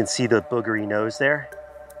 So you can see the boogery nose there.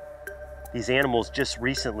 These animals just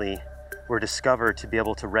recently were discovered to be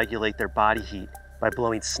able to regulate their body heat by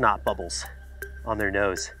blowing snot bubbles on their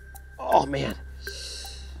nose. Oh man.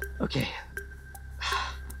 Okay.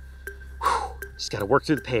 Just gotta work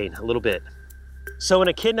through the pain a little bit. So an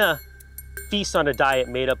echidna feasts on a diet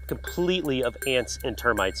made up completely of ants and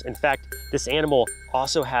termites. In fact, this animal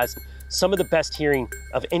also has some of the best hearing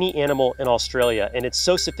of any animal in Australia, and it's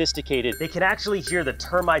so sophisticated, they can actually hear the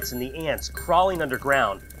termites and the ants crawling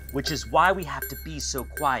underground, which is why we have to be so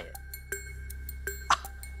quiet.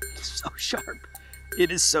 It's so sharp.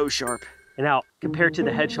 It is so sharp. And now, compared to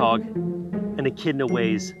the hedgehog, an echidna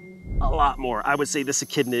weighs a lot more. I would say this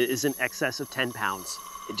echidna is in excess of 10 pounds.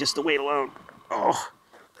 And just the weight alone,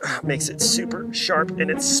 makes it super sharp in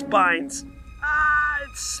its spines.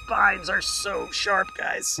 its spines are so sharp,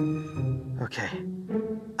 guys. Okay.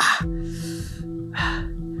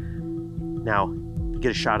 Now, if you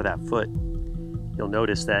get a shot of that foot, you'll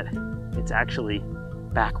notice that it's actually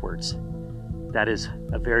backwards. That is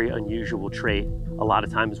a very unusual trait. A lot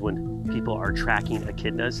of times when people are tracking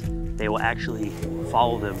echidnas, they will actually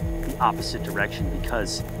follow them the opposite direction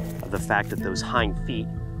because of the fact that those hind feet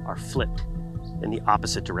are flipped in the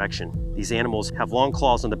opposite direction. These animals have long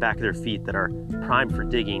claws on the back of their feet that are primed for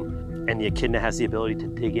digging, and the echidna has the ability to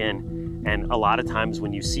dig in. And a lot of times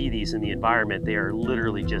when you see these in the environment, they are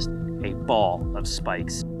literally just a ball of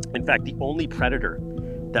spikes. In fact, the only predator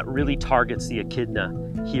that really targets the echidna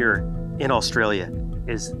here in Australia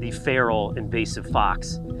is the feral invasive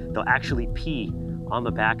fox. They'll actually pee on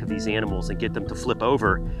the back of these animals and get them to flip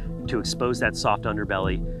over to expose that soft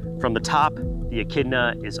underbelly. From the top, the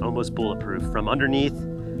echidna is almost bulletproof. From underneath,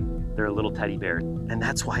 they're a little teddy bear. And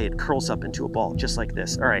that's why it curls up into a ball, just like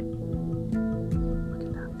this. All right. Look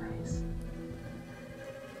at that face.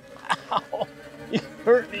 Ow, you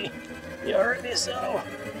hurt me. You hurt me so.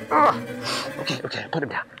 Okay, put him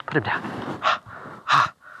down,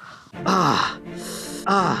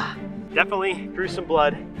 Definitely drew some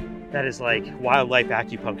blood. That is like wildlife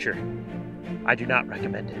acupuncture. I do not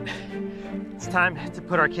recommend it. It's time to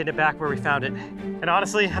put our echidna back where we found it. And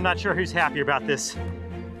honestly, I'm not sure who's happier about this,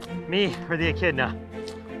 me or the echidna.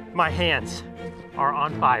 My hands are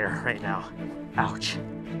on fire right now. Ouch.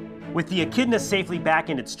 With the echidna safely back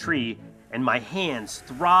in its tree and my hands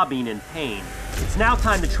throbbing in pain, it's now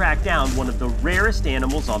time to track down one of the rarest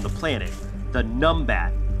animals on the planet, the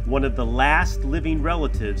numbat, one of the last living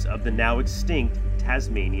relatives of the now extinct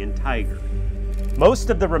Tasmanian tiger. Most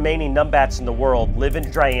of the remaining numbats in the world live in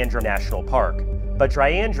Dryandra National Park, but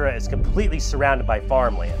Dryandra is completely surrounded by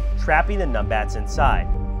farmland, trapping the numbats inside.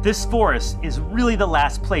 This forest is really the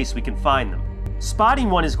last place we can find them. Spotting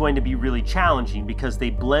one is going to be really challenging because they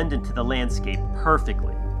blend into the landscape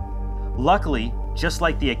perfectly. Luckily, just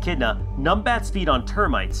like the echidna, numbats feed on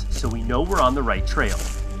termites, so we know we're on the right trail.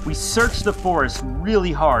 We searched the forest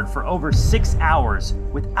really hard for over 6 hours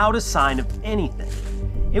without a sign of anything.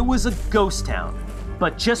 It was a ghost town,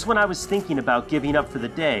 but just when I was thinking about giving up for the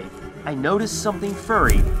day, I noticed something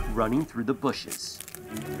furry running through the bushes.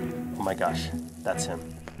 Oh my gosh, that's him.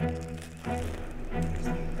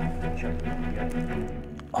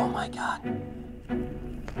 Oh my God.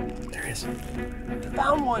 There he is.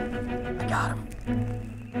 Found one. I got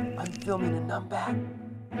him. I'm filming a numbat.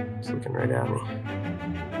 He's looking right at me.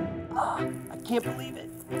 I can't believe it.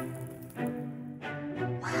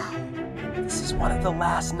 Wow. This is one of the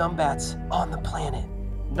last numbats on the planet.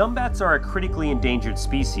 Numbats are a critically endangered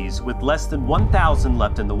species with less than 1,000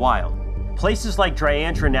 left in the wild. Places like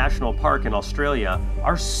Dryandra National Park in Australia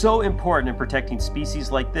are so important in protecting species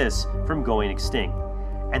like this from going extinct.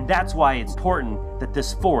 And that's why it's important that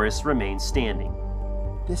this forest remains standing.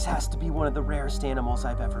 This has to be one of the rarest animals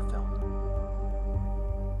I've ever filmed.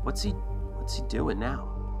 What's he doing now?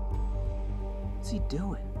 What's he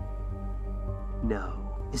doing? No.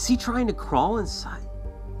 Is he trying to crawl inside?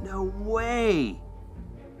 No way.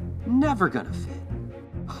 Never gonna fit.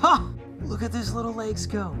 Ha! Look at his little legs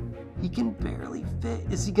go. He can barely fit.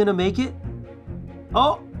 Is he gonna make it?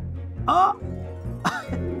 Oh!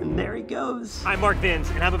 And there he goes. I'm Mark Vins,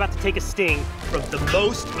 and I'm about to take a sting from the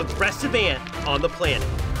most aggressive ant on the planet.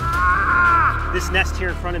 This nest here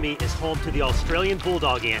in front of me is home to the Australian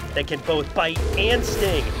bulldog ant that can both bite and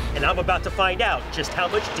sting, and I'm about to find out just how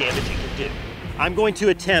much damage it can do. I'm going to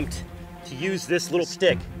attempt to use this little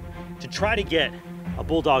stick to try to get a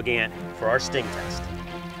bulldog ant for our sting test.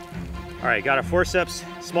 All right, got our forceps,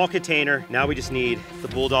 small container. Now we just need the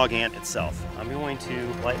bulldog ant itself. I'm going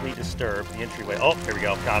to lightly disturb the entryway. Oh, here we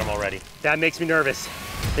go, got him already. That makes me nervous.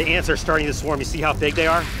 The ants are starting to swarm. You see how big they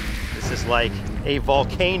are? This is like a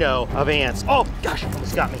volcano of ants. Oh gosh,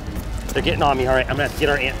 almost got me. They're getting on me. All right, I'm gonna have to get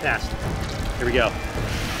our ant fast. Here we go.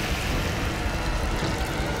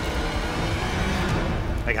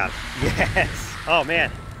 I got it. Yes. Oh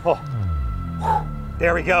man. Oh.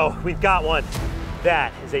 There we go. We've got one.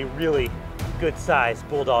 That is a really good sized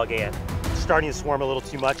bulldog ant. Starting to swarm a little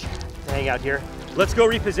too much to hang out here. Let's go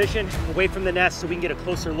reposition away from the nest so we can get a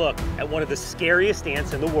closer look at one of the scariest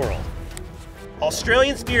ants in the world.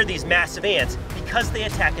 Australians fear these massive ants because they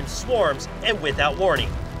attack in swarms and without warning.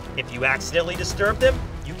 If you accidentally disturb them,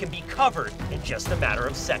 you can be covered in just a matter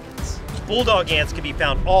of seconds. Bulldog ants can be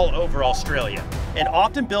found all over Australia and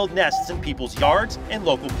often build nests in people's yards and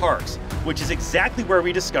local parks, which is exactly where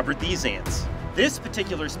we discovered these ants. This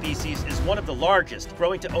particular species is one of the largest,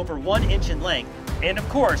 growing to over 1 inch in length. And of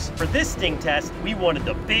course, for this sting test, we wanted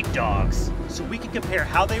the big dogs, so we can compare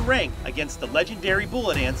how they rank against the legendary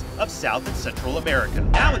bullet ants of South and Central America.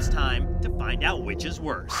 Now it's time to find out which is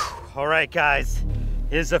worse. All right, guys,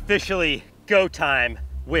 it is officially go time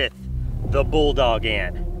with the bulldog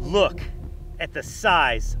ant. Look at the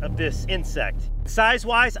size of this insect.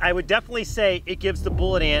 Size-wise, I would definitely say it gives the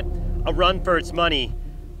bullet ant a run for its money,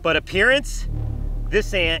 but appearance,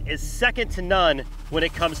 this ant is second to none when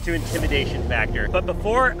it comes to intimidation factor. But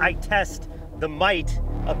before I test the might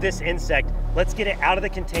of this insect, let's get it out of the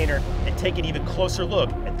container and take an even closer look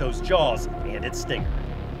at those jaws and its stinger.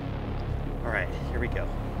 All right, here we go.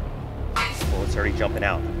 Oh, it's already jumping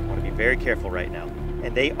out. I want to be very careful right now.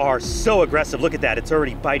 And they are so aggressive. Look at that, it's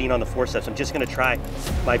already biting on the forceps. I'm just gonna try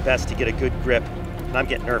my best to get a good grip. And I'm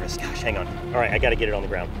getting nervous, gosh, hang on. All right, I gotta get it on the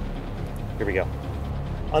ground. Here we go.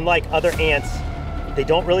 Unlike other ants, they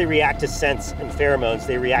don't really react to scents and pheromones,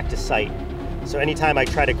 they react to sight. So anytime I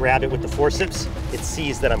try to grab it with the forceps, it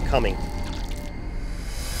sees that I'm coming.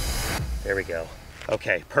 There we go.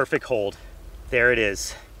 Okay, perfect hold. There it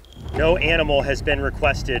is. No animal has been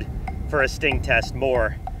requested for a sting test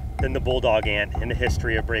more than the bulldog ant in the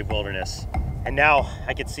history of Brave Wilderness. And now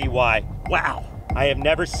I can see why. Wow, I have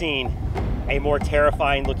never seen a more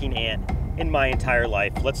terrifying looking ant in my entire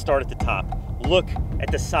life. Let's start at the top. Look at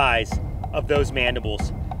the size of those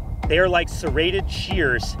mandibles. They are like serrated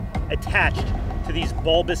shears attached to these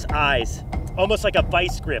bulbous eyes, almost like a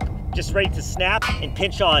vice grip, just ready to snap and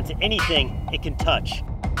pinch on to anything it can touch.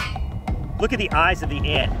 Look at the eyes of the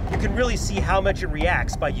ant. You can really see how much it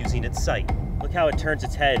reacts by using its sight. Look how it turns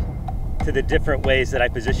its head to the different ways that I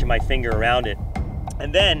position my finger around it.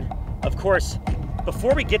 And then, of course,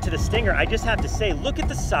 before we get to the stinger, I just have to say, look at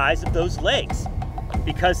the size of those legs.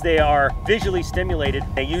 Because they are visually stimulated,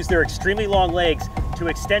 they use their extremely long legs to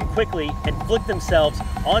extend quickly and flick themselves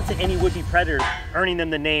onto any would-be predator, earning them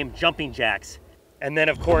the name jumping jacks. And then,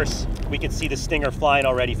 of course, we can see the stinger flying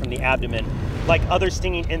already from the abdomen. Like other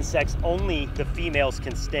stinging insects, only the females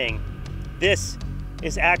can sting. This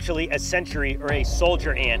is actually a sentry or a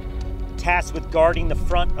soldier ant tasked with guarding the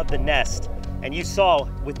front of the nest. And you saw,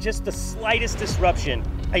 with just the slightest disruption,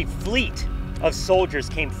 a fleet of soldiers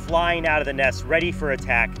came flying out of the nest, ready for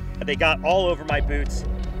attack. They got all over my boots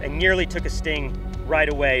and nearly took a sting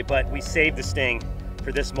right away, but we saved the sting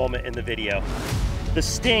for this moment in the video. The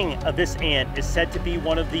sting of this ant is said to be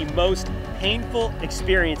one of the most painful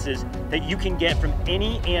experiences that you can get from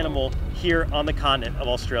any animal here on the continent of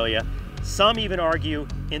Australia. Some even argue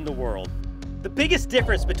in the world. The biggest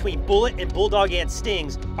difference between bullet and bulldog ant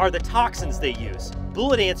stings are the toxins they use.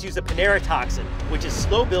 Bullet ants use a panerotoxin, which is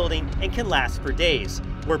slow building and can last for days,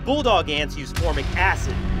 where bulldog ants use formic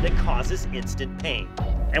acid that causes instant pain.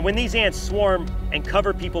 And when these ants swarm and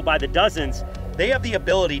cover people by the dozens, they have the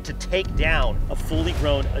ability to take down a fully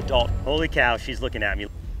grown adult. Holy cow, she's looking at me.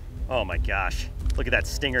 Oh my gosh, look at that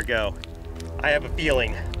stinger go. I have a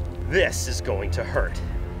feeling this is going to hurt.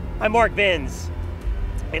 I'm Mark Vins,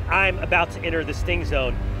 and I'm about to enter the sting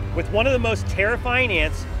zone with one of the most terrifying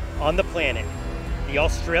ants on the planet, the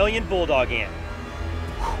Australian bulldog ant.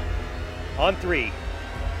 On 3.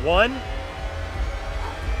 1,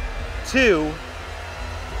 2,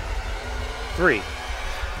 3.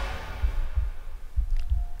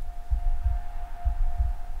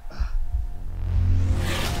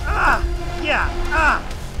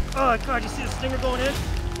 Oh God, you see the stinger going in?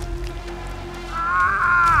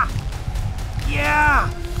 Ah! Yeah!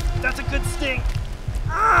 That's a good sting.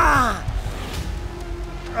 Ah!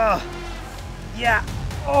 Yeah.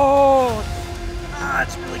 Oh! Ah,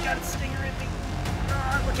 it's really got its stinger in me.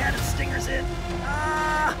 Ah, look at its stinger's in.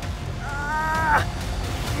 Ah! Ah!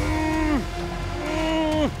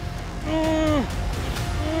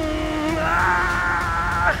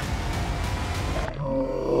 Ah!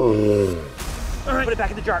 All right, put it back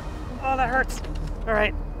in the jar. Oh, that hurts. All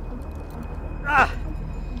right. Ah!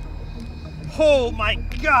 Oh my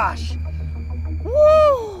gosh!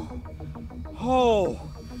 Woo!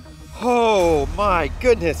 Oh my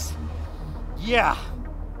goodness. Yeah,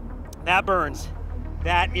 that burns.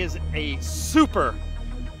 That is a super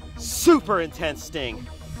intense sting.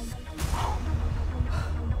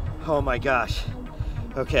 Oh my gosh.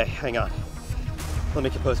 Okay, hang on. Let me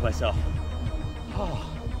compose myself.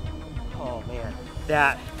 Oh man.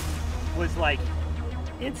 That was like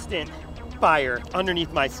instant fire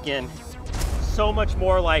underneath my skin. So much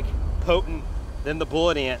more like potent than the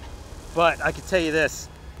bullet ant. But I can tell you this,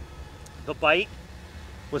 the bite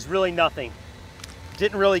was really nothing.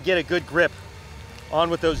 Didn't really get a good grip on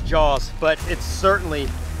with those jaws, but it certainly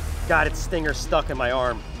got its stinger stuck in my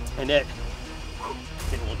arm, and it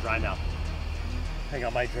Getting a little dry mouth. Hang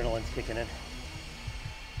on, my adrenaline's kicking in.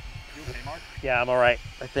 You okay, Mark? Yeah, I'm all right,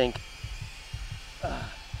 I think. All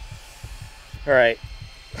right.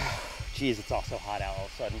 Jeez, it's also hot out all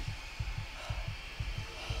of a sudden.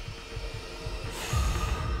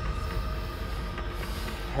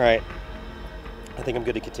 All right, I think I'm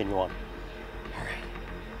good to continue on. All right.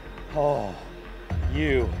 Oh,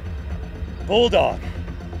 you bulldog.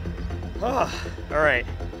 Oh, all right.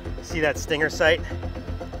 See that stinger site?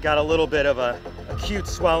 Got a little bit of a acute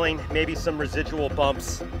swelling, maybe some residual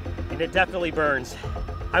bumps, and it definitely burns.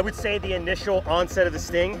 I would say the initial onset of the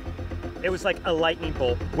sting, it was like a lightning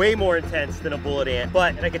bolt, way more intense than a bullet ant.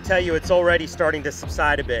 But I can tell you it's already starting to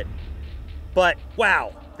subside a bit. But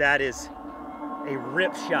wow, that is a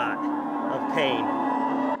rip shot of pain.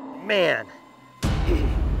 Man.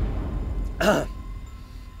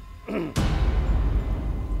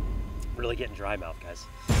 Really getting dry mouth, guys.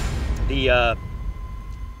 The Is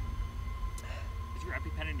your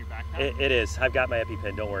EpiPen in your backpack? it is. I've got my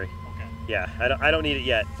EpiPen, don't worry. Okay. Yeah, I don't need it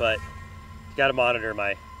yet, but got to monitor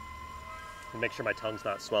make sure my tongue's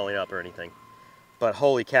not swelling up or anything. But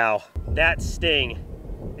holy cow, that sting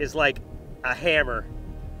is like a hammer.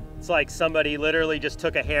 It's like somebody literally just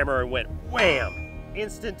took a hammer and went wham!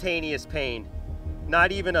 Instantaneous pain,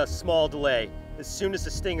 not even a small delay. As soon as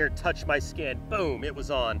the stinger touched my skin, boom, it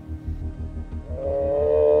was on.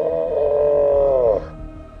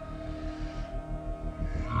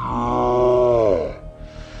 Oh,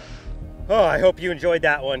 I hope you enjoyed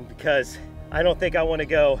that one, because I don't think I want to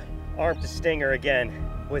go arm to stinger again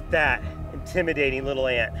with that intimidating little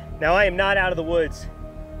ant. Now, I am not out of the woods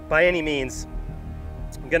by any means.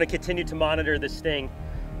 I'm going to continue to monitor this sting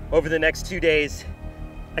over the next 2 days.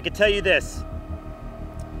 I can tell you this,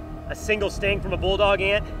 a single sting from a bulldog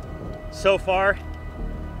ant so far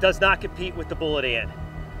does not compete with the bullet ant.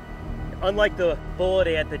 Unlike the bullet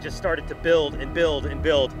ant that just started to build and build and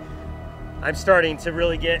build, I'm starting to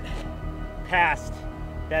really get past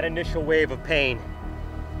that initial wave of pain.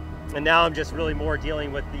 And now I'm just really more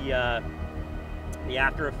dealing with the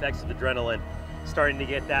after effects of adrenaline. Starting to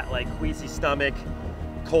get that like queasy stomach,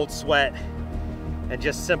 cold sweat, and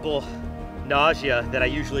just simple nausea that I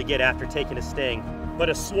usually get after taking a sting. But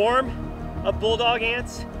a swarm of bulldog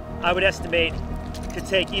ants, I would estimate, could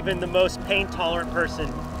take even the most pain-tolerant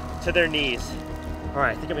person to their knees. All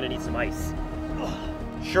right, I think I'm gonna need some ice.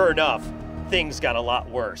 Ugh. Sure enough, things got a lot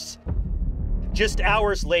worse. Just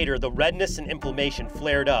hours later, the redness and inflammation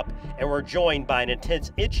flared up and were joined by an intense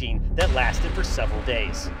itching that lasted for several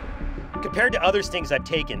days. Compared to other stings I've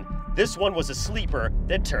taken, this one was a sleeper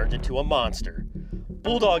that turned into a monster.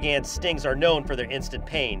 Bulldog ant stings are known for their instant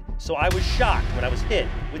pain, so I was shocked when I was hit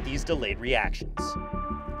with these delayed reactions.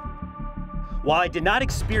 While I did not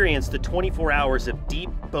experience the 24 hours of deep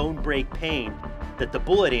bone break pain that the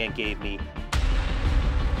bullet ant gave me,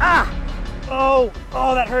 oh,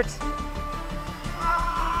 that hurts.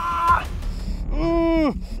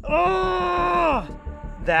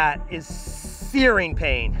 That is searing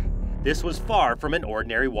pain. This was far from an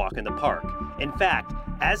ordinary walk in the park. In fact,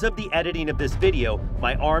 as of the editing of this video,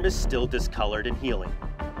 my arm is still discolored and healing.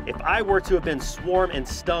 If I were to have been swarmed and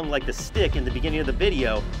stung like the stick in the beginning of the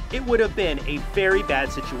video, it would have been a very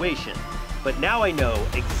bad situation. But now I know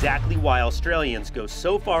exactly why Australians go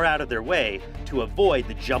so far out of their way to avoid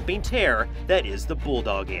the jumping terror that is the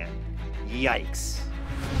bulldog ant. Yikes.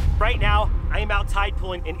 Right now, I am out tide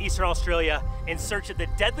pooling in Eastern Australia in search of the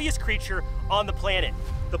deadliest creature on the planet.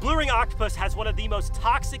 The blue ring octopus has one of the most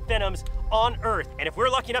toxic venoms on Earth, and if we're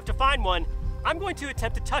lucky enough to find one, I'm going to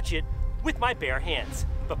attempt to touch it with my bare hands.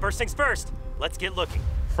 But first things first, let's get looking.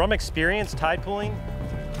 From experience tide pooling,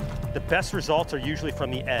 the best results are usually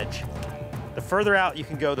from the edge. The further out you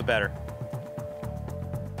can go, the better.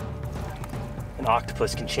 An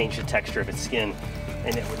octopus can change the texture of its skin,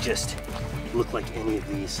 and it would just look like any of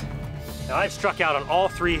these. Now, I've struck out on all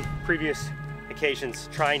 3 previous occasions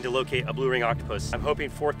trying to locate a blue ring octopus. I'm hoping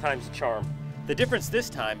 4th time's a charm. The difference this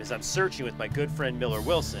time is I'm searching with my good friend Miller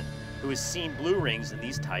Wilson, who has seen blue rings in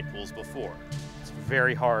these tide pools before. It's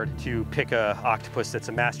very hard to pick a octopus that's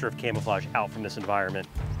a master of camouflage out from this environment.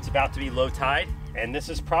 It's about to be low tide, and this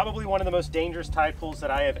is probably one of the most dangerous tide pools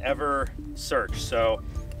that I have ever searched. So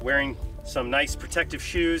wearing some nice protective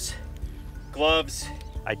shoes, gloves.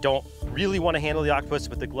 I don't really want to handle the octopus,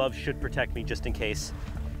 but the gloves should protect me just in case.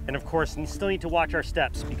 And of course, we still need to watch our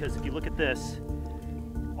steps, because if you look at this,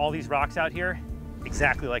 all these rocks out here,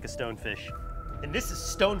 exactly like a stonefish. And this is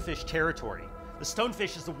stonefish territory. The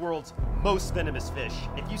stonefish is the world's most venomous fish.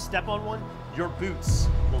 If you step on one, your boots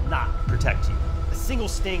will not protect you. A single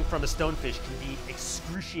sting from a stonefish can be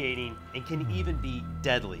excruciating and can even be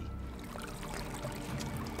deadly.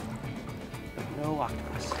 No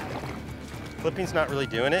octopus. Flipping's not really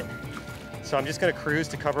doing it, so I'm just gonna cruise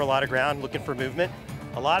to cover a lot of ground, looking for movement.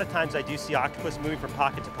 A lot of times I do see octopus moving from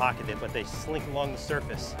pocket to pocket, but they slink along the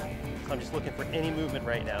surface. So I'm just looking for any movement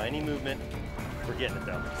right now. Any movement, we're getting it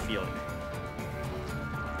though, feel it.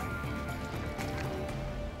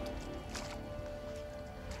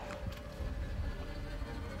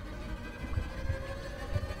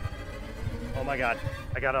 Oh my God,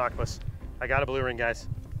 I got an octopus. I got a blue ring, guys.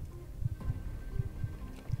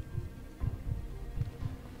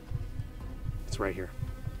 It's right here.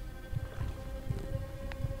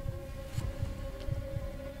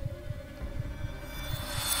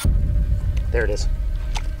 There it is.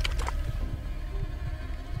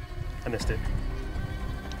 I missed it.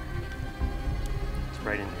 It's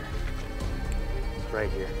right in here. It's right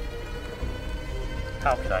here.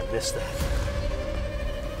 How could I miss that?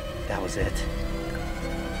 That was it.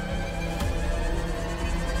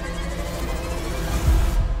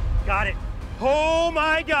 Got it. Oh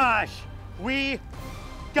my gosh. We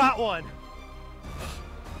got one.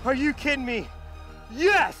 Are you kidding me?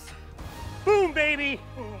 Yes. Boom, baby.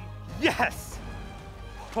 Boom. Yes.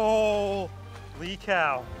 Holy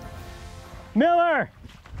cow. Miller,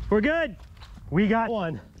 we're good. We got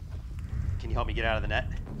one. Can you help me get out of the net?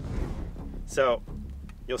 So,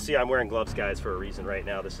 you'll see I'm wearing gloves, guys, for a reason right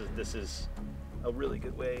now. This is a really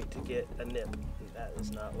good way to get a nip. That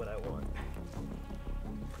is not what I want.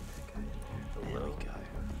 Put that guy in there. There we go.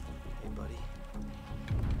 Hey, buddy.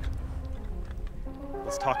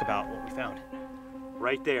 Let's talk about what we found.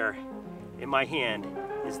 Right there in my hand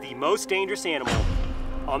is the most dangerous animal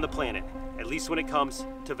on the planet, at least when it comes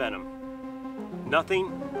to venom. Nothing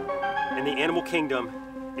in the animal kingdom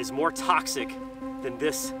is more toxic than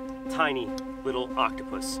this tiny little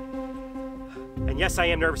octopus. And yes, I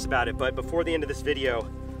am nervous about it, but before the end of this video,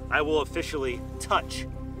 I will officially touch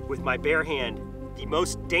with my bare hand the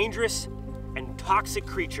most dangerous and toxic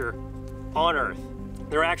creature on Earth.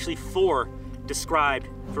 There are actually 4 described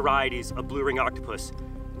varieties of blue ring octopus.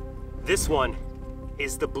 This one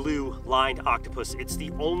is the blue lined octopus. It's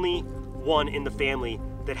the only one in the family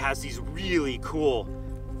that has these really cool,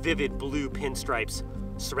 vivid blue pinstripes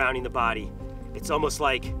surrounding the body. It's almost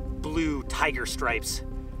like blue tiger stripes.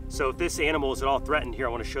 So if this animal is at all threatened, here, I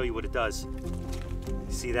want to show you what it does.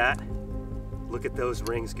 See that? Look at those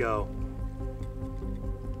rings go.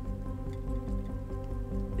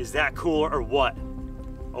 Is that cool or what?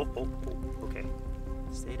 Oh, okay.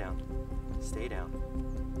 Stay down, stay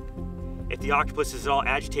down. If the octopus is at all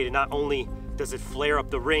agitated, not only does it flare up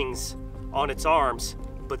the rings on its arms,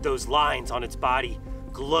 but those lines on its body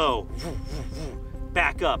glow.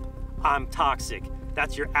 Back up, I'm toxic.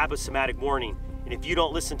 That's your aposematic warning. And if you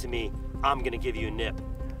don't listen to me, I'm gonna give you a nip.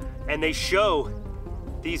 And they show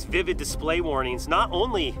these vivid display warnings, not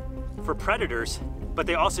only for predators, but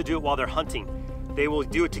they also do it while they're hunting. They will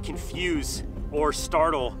do it to confuse or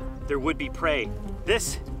startle their would-be prey.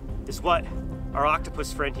 This is what our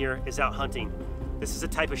octopus friend here is out hunting. This is a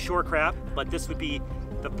type of shore crab, but this would be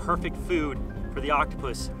the perfect food for the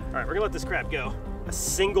octopus. All right, we're gonna let this crab go. A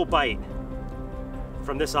single bite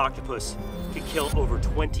from this octopus could kill over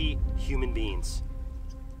 20 human beings.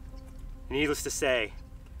 Needless to say,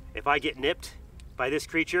 if I get nipped by this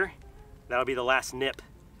creature, that'll be the last nip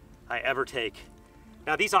I ever take.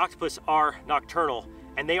 Now, these octopus are nocturnal,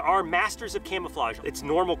 and they are masters of camouflage. Its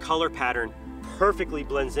normal color pattern perfectly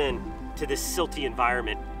blends in to this silty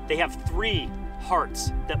environment. They have 3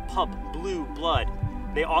 hearts that pump blue blood.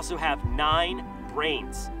 They also have 9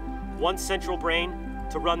 brains. 1 central brain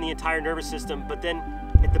to run the entire nervous system, but then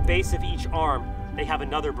at the base of each arm, they have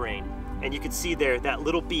another brain. And you can see there, that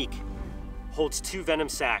little beak holds 2 venom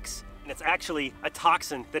sacs. And it's actually a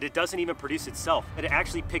toxin that it doesn't even produce itself, that it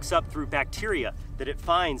actually picks up through bacteria that it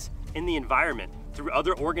finds in the environment, through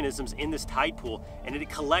other organisms in this tide pool, and it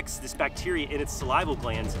collects this bacteria in its salivary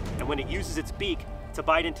glands, and when it uses its beak to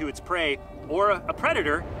bite into its prey or a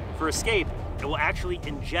predator for escape, it will actually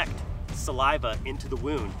inject saliva into the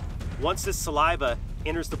wound. Once this saliva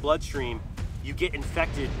enters the bloodstream, you get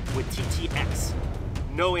infected with TTX.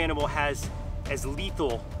 No animal has as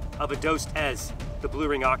lethal of a dose as the blue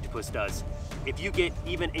ring octopus does. If you get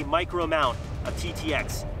even a micro amount of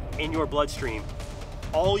TTX in your bloodstream,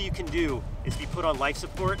 all you can do is be put on life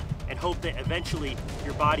support and hope that eventually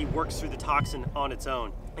your body works through the toxin on its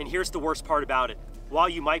own. And here's the worst part about it. While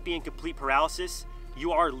you might be in complete paralysis,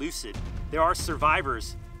 you are lucid. There are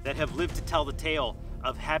survivors that have lived to tell the tale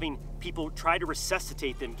of having people try to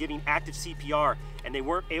resuscitate them, giving active CPR, and they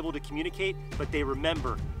weren't able to communicate, but they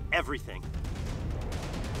remember everything.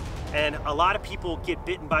 And a lot of people get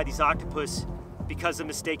bitten by these octopus because of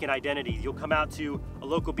mistaken identity. You'll come out to a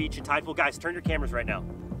local beach in Tidepool. Guys, turn your cameras right now.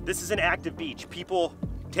 This is an active beach. People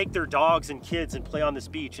take their dogs and kids and play on this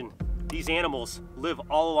beach, and these animals live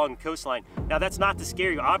all along the coastline. Now, that's not to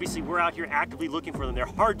scare you. Obviously, we're out here actively looking for them. They're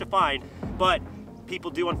hard to find, but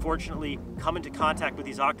people do unfortunately come into contact with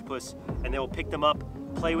these octopus, and they will pick them up,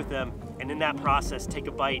 play with them, and in that process take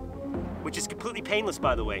a bite, which is completely painless,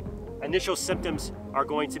 by the way. Initial symptoms are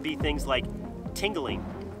going to be things like tingling,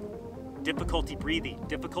 difficulty breathing,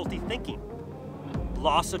 difficulty thinking,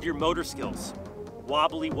 loss of your motor skills,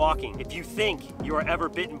 wobbly walking. If you think you are ever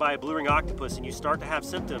bitten by a blue ring octopus and you start to have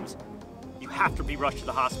symptoms, you have to be rushed to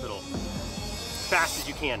the hospital as fast as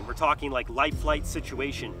you can. We're talking like life flight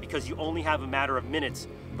situation, because you only have a matter of minutes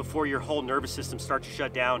before your whole nervous system starts to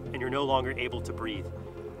shut down and you're no longer able to breathe.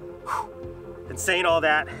 Whew. And saying all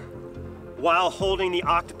that while holding the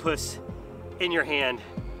octopus in your hand,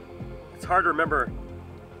 it's hard to remember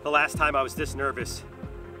the last time I was this nervous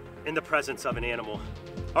in the presence of an animal.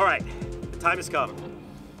 All right, the time has come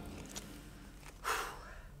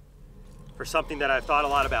for something that I've thought a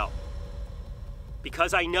lot about.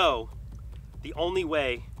 Because I know the only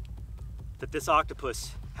way that this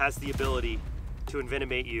octopus has the ability to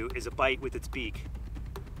envenomate you is a bite with its beak,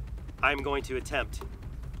 I'm going to attempt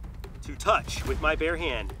to touch with my bare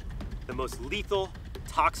hand the most lethal,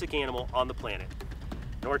 toxic animal on the planet.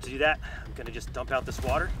 In order to do that, I'm gonna just dump out this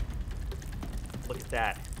water. Look at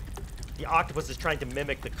that. The octopus is trying to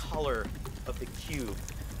mimic the color of the cube.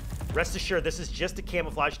 Rest assured, this is just a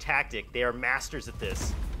camouflage tactic. They are masters at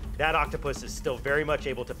this. That octopus is still very much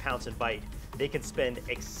able to pounce and bite. They can spend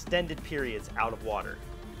extended periods out of water.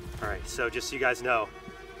 All right, so just so you guys know,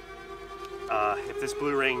 if this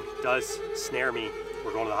blue ring does snare me,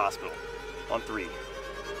 we're going to the hospital. On 3.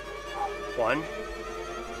 1,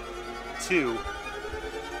 2,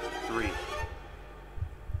 3.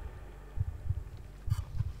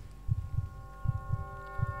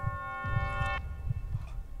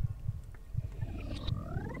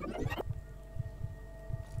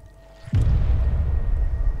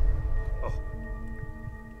 Oh.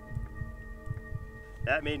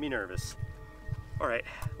 That made me nervous. All right,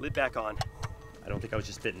 lid back on. I don't think I was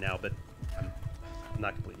just bitten now, but I'm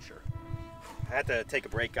not completely sure. I had to take a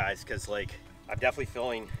break, guys, because like I'm definitely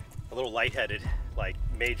feeling a little lightheaded, like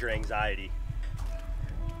major anxiety.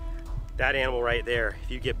 That animal right there, if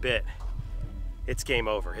you get bit, it's game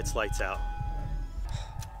over. It's lights out.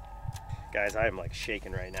 Guys, I am like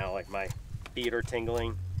shaking right now. Like my feet are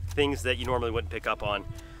tingling. Things that you normally wouldn't pick up on,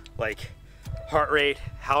 like heart rate,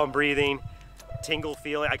 how I'm breathing, tingle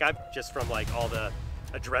feeling. Like I'm just from like all the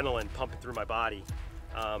adrenaline pumping through my body.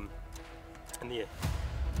 And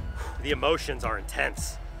the emotions are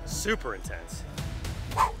intense, super intense.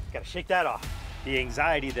 Gotta shake that off. The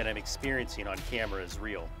anxiety that I'm experiencing on camera is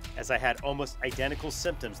real, as I had almost identical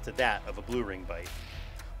symptoms to that of a blue ring bite.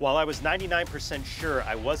 While I was 99% sure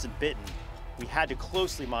I wasn't bitten, we had to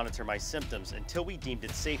closely monitor my symptoms until we deemed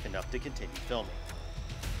it safe enough to continue filming.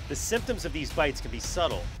 The symptoms of these bites can be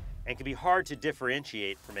subtle and can be hard to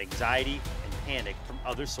differentiate from anxiety and panic from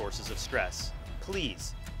other sources of stress.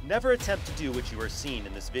 Please, never attempt to do what you are seeing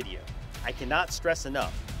in this video. I cannot stress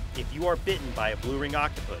enough, if you are bitten by a blue ring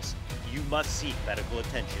octopus, you must seek medical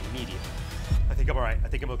attention immediately. I think I'm all right. I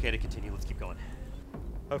think I'm okay to continue. Let's keep going.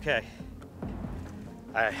 Okay.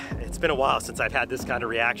 It's been a while since I've had this kind of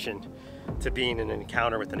reaction to being in an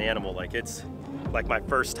encounter with an animal. Like it's like my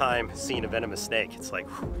first time seeing a venomous snake. It's like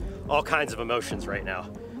all kinds of emotions right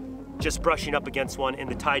now. Just brushing up against one in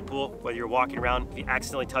the tide pool, whether you're walking around, if you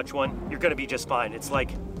accidentally touch one, you're gonna be just fine. It's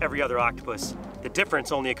like every other octopus. The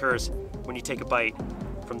difference only occurs when you take a bite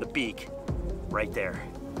from the beak right there.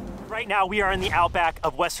 Right now we are in the outback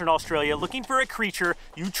of Western Australia looking for a creature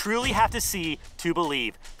you truly have to see to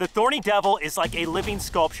believe. The thorny devil is like a living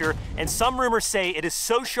sculpture, and some rumors say it is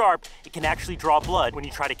so sharp it can actually draw blood when you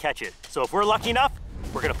try to catch it. So if we're lucky enough,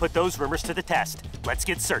 we're gonna put those rumors to the test. Let's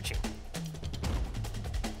get searching.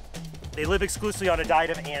 They live exclusively on a diet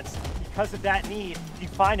of ants. Because of that need, if you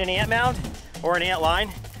find an ant mound or an ant line,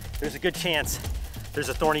 there's a good chance there's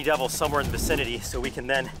a thorny devil somewhere in the vicinity, so we can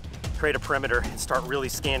then create a perimeter and start really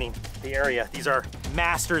scanning the area. These are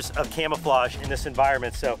masters of camouflage in this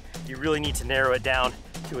environment, so you really need to narrow it down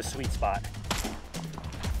to a sweet spot.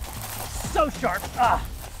 So sharp. Ah.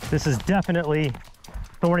 This is definitely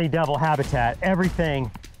thorny devil habitat. Everything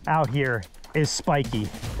out here is spiky.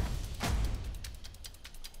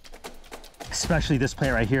 Especially this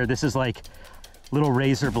plant right here. This is like little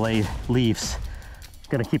razor blade leaves.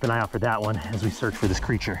 Gonna keep an eye out for that one as we search for this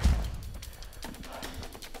creature.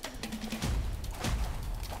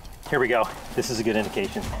 Here we go. This is a good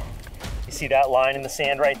indication. You see that line in the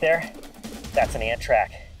sand right there? That's an ant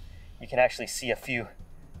track. You can actually see a few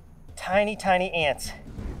tiny, tiny ants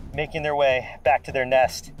making their way back to their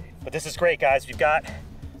nest. But this is great, guys. We've got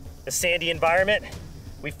the sandy environment.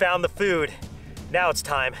 We found the food. Now it's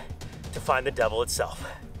time to find the devil itself.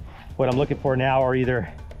 What I'm looking for now are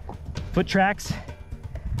either foot tracks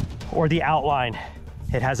or the outline.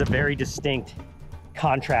 It has a very distinct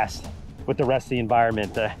contrast with the rest of the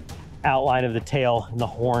environment, the outline of the tail and the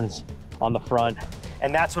horns on the front.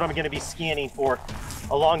 And that's what I'm gonna be scanning for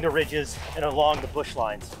along the ridges and along the bush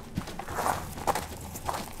lines.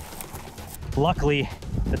 Luckily,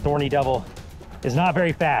 the thorny devil is not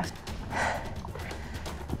very fast.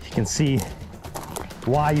 You can see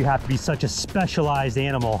why you have to be such a specialized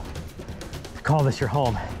animal to call this your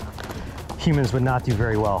home. Humans would not do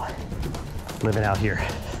very well living out here.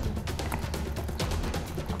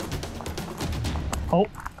 Oh,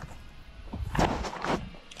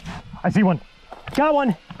 I see one. Got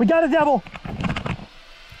one. We got a devil.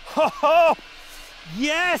 Oh,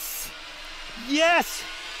 yes, yes,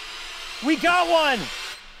 we got one.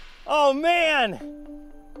 Oh man,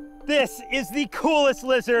 this is the coolest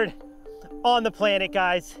lizard on the planet,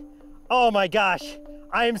 guys. Oh my gosh,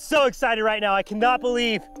 I am so excited right now. I cannot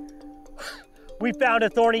believe we found a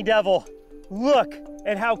thorny devil. Look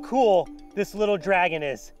at how cool this little dragon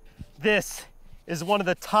is. This is one of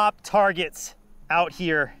the top targets out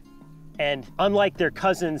here. And unlike their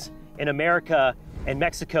cousins in America and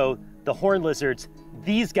Mexico, the horned lizards,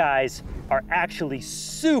 these guys are actually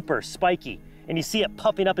super spiky. And you see it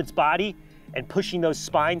puffing up its body and pushing those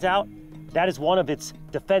spines out. That is one of its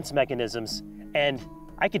defense mechanisms. And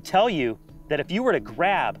I could tell you that if you were to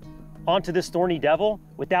grab onto this thorny devil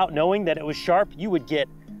without knowing that it was sharp, you would get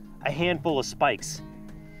a handful of spikes.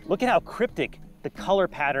 Look at how cryptic the color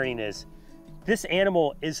patterning is. This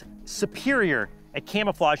animal is superior at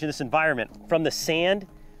camouflage in this environment, from the sand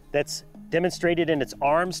that's demonstrated in its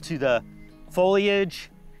arms to the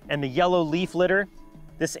foliage and the yellow leaf litter.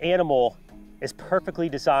 This animal is perfectly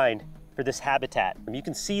designed for this habitat. You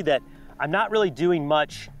can see that I'm not really doing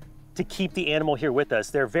much to keep the animal here with us.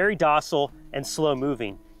 They're very docile and slow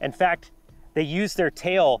moving. In fact, they use their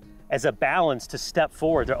tail as a balance to step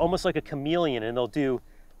forward. They're almost like a chameleon, and they'll do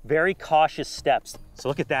very cautious steps. So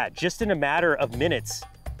look at that, just in a matter of minutes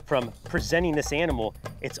from presenting this animal,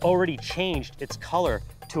 it's already changed its color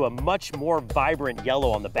to a much more vibrant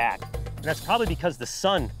yellow on the back. And that's probably because the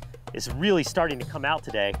sun is really starting to come out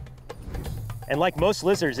today. And like most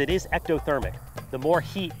lizards, it is ectothermic. The more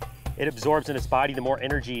heat it absorbs in its body, the more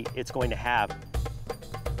energy it's going to have.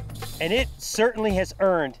 And it certainly has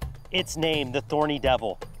earned its name, the thorny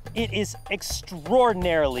devil. It is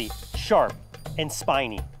extraordinarily sharp and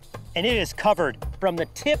spiny. And it is covered from the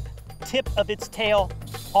tip of its tail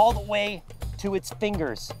all the way to its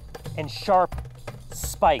fingers and sharp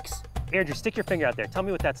spikes. Andrew, stick your finger out there. Tell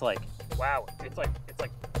me what that's like. Wow, it's like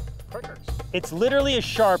prickers. It's literally as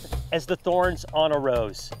sharp as the thorns on a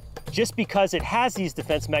rose. Just because it has these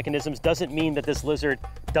defense mechanisms doesn't mean that this lizard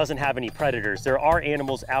doesn't have any predators. There are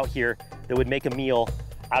animals out here that would make a meal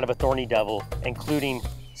out of a thorny devil, including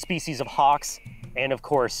species of hawks and, of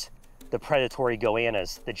course, the predatory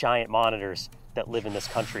goannas, the giant monitors that live in this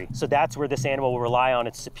country. So that's where this animal will rely on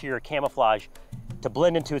its superior camouflage to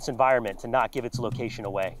blend into its environment, to not give its location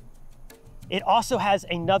away. It also has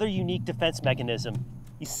another unique defense mechanism.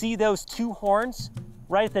 You see those two horns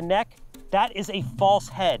right at the neck? That is a false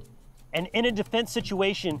head. And in a defense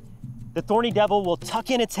situation, the thorny devil will tuck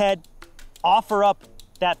in its head, offer up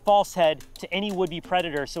that false head to any would-be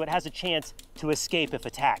predator so it has a chance to escape if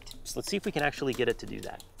attacked. So let's see if we can actually get it to do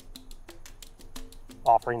that.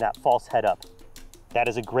 Offering that false head up. That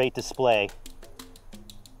is a great display.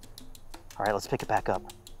 All right, let's pick it back up.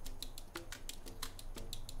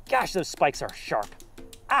 Gosh, those spikes are sharp.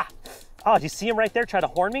 Ah, oh, do you see him right there try to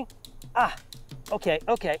horn me? Ah, okay.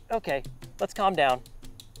 Let's calm down.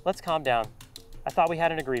 Let's calm down. I thought we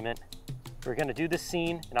had an agreement. We were gonna do this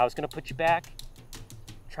scene and I was gonna put you back,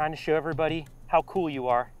 trying to show everybody how cool you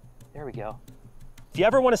are. There we go. If you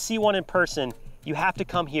ever wanna see one in person, you have to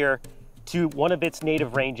come here to one of its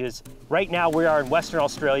native ranges. Right now we are in Western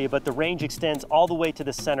Australia, but the range extends all the way to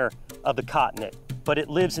the center of the continent. But it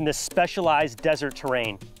lives in this specialized desert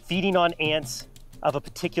terrain, feeding on ants of a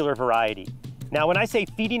particular variety. Now, when I say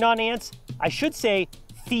feeding on ants, I should say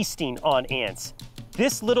feasting on ants.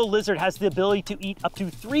 This little lizard has the ability to eat up to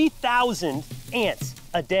 3,000 ants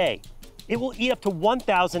a day. It will eat up to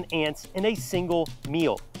 1,000 ants in a single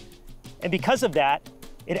meal. And because of that,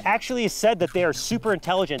 it actually is said that they are super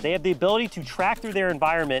intelligent. They have the ability to track through their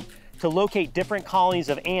environment to locate different colonies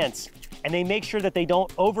of ants, and they make sure that they don't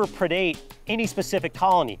overpredate any specific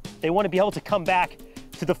colony. They want to be able to come back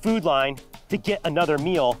to the food line to get another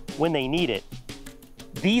meal when they need it.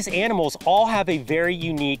 These animals all have a very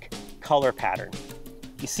unique color pattern.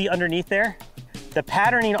 You see underneath there? The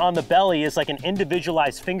patterning on the belly is like an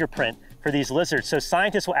individualized fingerprint for these lizards. So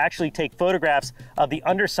scientists will actually take photographs of the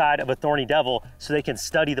underside of a thorny devil so they can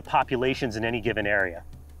study the populations in any given area.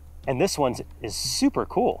 And this one is super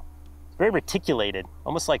cool. It's very reticulated,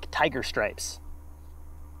 almost like tiger stripes.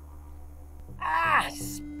 Ah,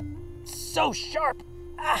 so sharp.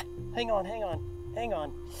 Ah, hang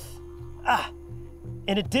on. Ah,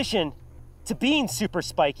 in addition to being super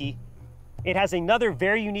spiky, it has another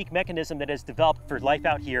very unique mechanism that is developed for life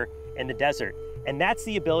out here in the desert, and that's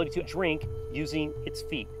the ability to drink using its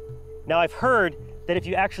feet. Now, I've heard that if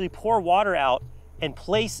you actually pour water out and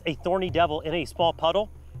place a thorny devil in a small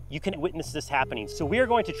puddle, you can witness this happening. So we are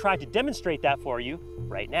going to try to demonstrate that for you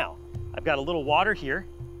right now. I've got a little water here.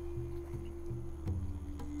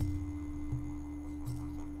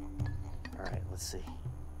 All right, let's see.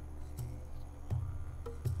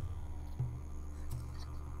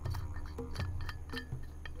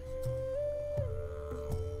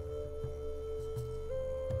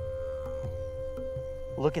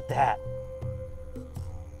 Look at that.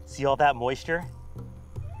 See all that moisture?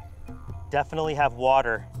 Definitely have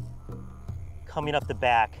water coming up the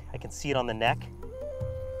back. I can see it on the neck.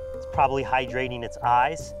 It's probably hydrating its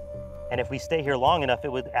eyes. And if we stay here long enough,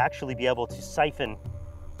 it would actually be able to siphon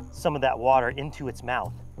some of that water into its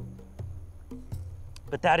mouth.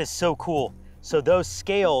 But that is so cool. So those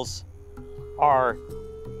scales are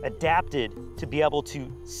adapted to be able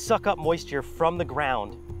to suck up moisture from the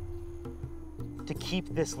ground to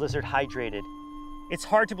keep this lizard hydrated. It's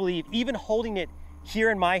hard to believe, even holding it here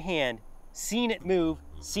in my hand, seeing it move,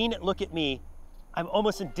 seeing it look at me, I'm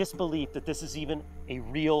almost in disbelief that this is even a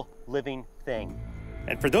real living thing.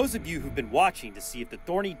 And for those of you who've been watching to see if the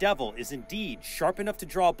thorny devil is indeed sharp enough to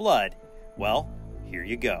draw blood, well, here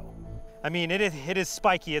you go. I mean, it is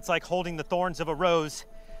spiky. It's like holding the thorns of a rose.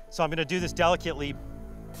 So I'm gonna do this delicately.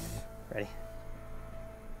 Ready?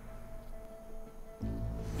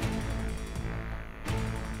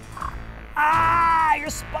 Ah, you're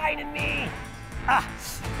spining me.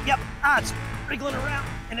 It's wriggling around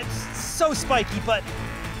and it's so spiky, but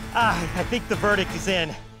I think the verdict is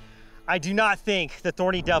in. I do not think the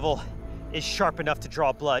thorny devil is sharp enough to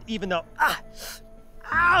draw blood, even though,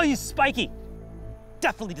 ow, he's spiky.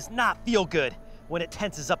 Definitely does not feel good when it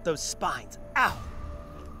tenses up those spines, ow.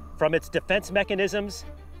 From its defense mechanisms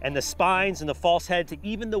and the spines and the false head to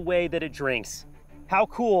even the way that it drinks. How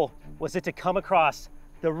cool was it to come across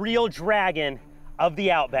the real dragon of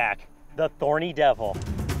the outback, the thorny devil.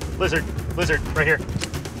 Lizard, right here.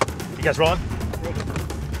 You guys rolling?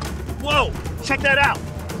 Whoa, check that out.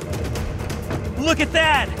 Look at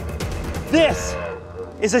that. This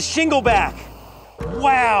is a shingleback.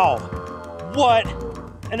 Wow, what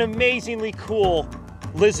an amazingly cool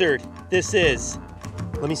lizard this is.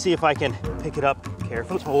 Let me see if I can pick it up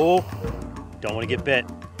carefully. Oh, don't want to get bit.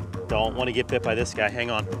 Don't want to get bit by this guy,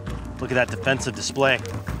 hang on. Look at that defensive display.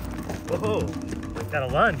 Whoa, got a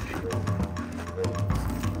lunge.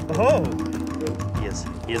 Oh,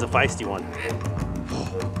 he is a feisty one.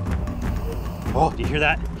 Oh, do you hear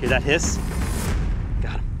that? Hear that hiss?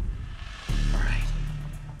 Got him. All right.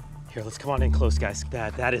 Here, let's come on in close, guys.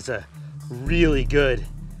 That is a really good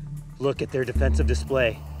look at their defensive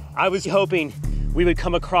display. I was hoping we would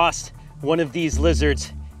come across one of these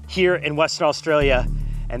lizards here in Western Australia,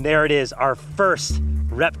 and there it is, our first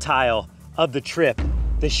reptile of the trip,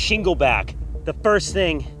 the shingleback. The first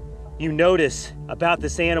thing you notice about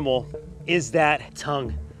this animal is that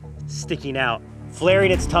tongue sticking out,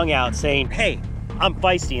 flaring its tongue out, saying, hey, I'm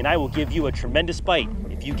feisty and I will give you a tremendous bite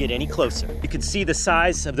if you get any closer. You can see the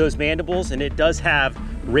size of those mandibles, and it does have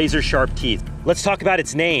razor sharp teeth. Let's talk about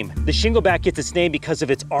its name. The shingleback gets its name because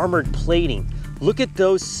of its armored plating. Look at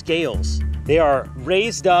those scales. They are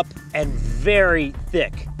raised up and very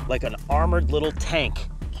thick, like an armored little tank.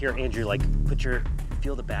 Here, Andrew,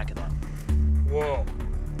 feel the back of that. Whoa,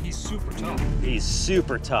 he's super tough. He's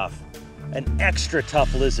super tough. An extra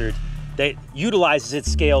tough lizard that utilizes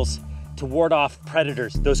its scales to ward off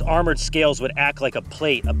predators. Those armored scales would act like a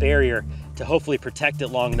plate, a barrier, to hopefully protect it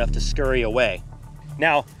long enough to scurry away.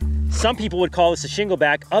 Now, some people would call this a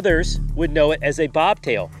shingleback, others would know it as a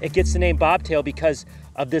bobtail. It gets the name bobtail because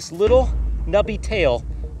of this little nubby tail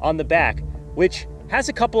on the back, which has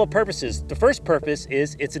a couple of purposes. The first purpose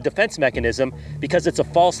is it's a defense mechanism because it's a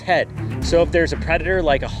false head. So if there's a predator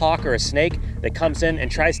like a hawk or a snake that comes in and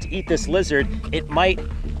tries to eat this lizard, it might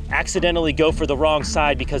accidentally go for the wrong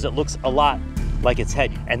side because it looks a lot like its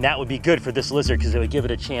head. And that would be good for this lizard because it would give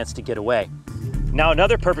it a chance to get away. Now,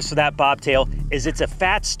 another purpose for that bobtail is it's a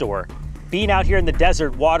fat store. being out here in the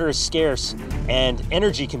desert, water is scarce and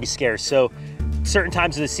energy can be scarce. So certain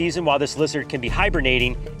times of the season, while this lizard can be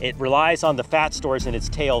hibernating, it relies on the fat stores in its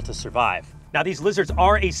tail to survive. Now, these lizards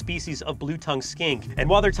are a species of blue-tongued skink, and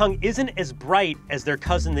while their tongue isn't as bright as their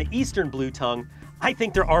cousin, the eastern blue tongue, I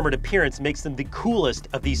think their armored appearance makes them the coolest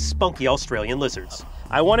of these spunky Australian lizards.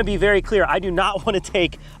 I want to be very clear, I do not want to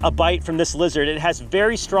take a bite from this lizard. It has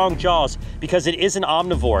very strong jaws because it is an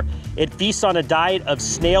omnivore. It feasts on a diet of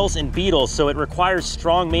snails and beetles, so it requires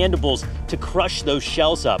strong mandibles to crush those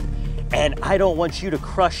shells up. And I don't want you to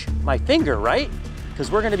crush my finger, right?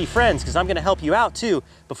 Because we're gonna be friends, because I'm gonna help you out too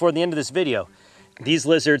before the end of this video. These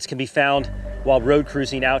lizards can be found while road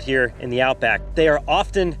cruising out here in the outback. They are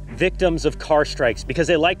often victims of car strikes because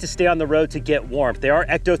they like to stay on the road to get warmth. They are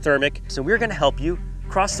ectothermic, so we're gonna help you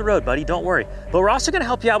cross the road, buddy, don't worry. But we're also gonna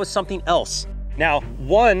help you out with something else. Now,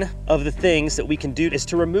 one of the things that we can do is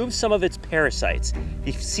to remove some of its parasites.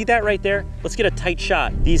 You see that right there? Let's get a tight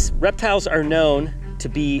shot. These reptiles are known to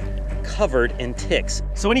be covered in ticks.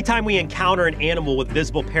 So anytime we encounter an animal with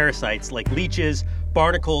visible parasites like leeches,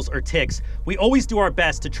 barnacles, or ticks, we always do our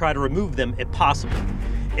best to try to remove them if possible.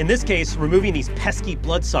 In this case, removing these pesky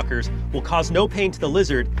bloodsuckers will cause no pain to the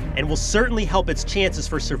lizard and will certainly help its chances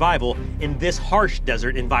for survival in this harsh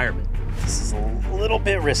desert environment. This is a little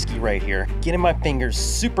bit risky right here. Getting my fingers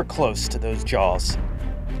super close to those jaws.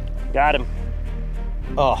 Got him.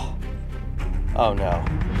 Oh no.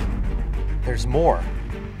 There's more.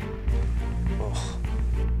 Ugh.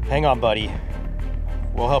 Hang on, buddy.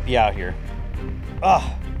 We'll help you out here.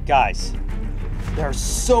 Guys, there are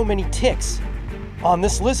so many ticks on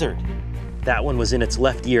this lizard. That one was in its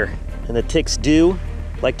left ear, and the ticks do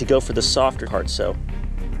like to go for the softer part, so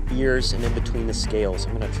ears and in between the scales.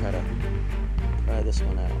 I'm gonna try this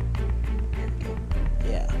one out. Here we go.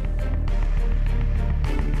 Yeah.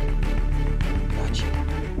 Gotcha.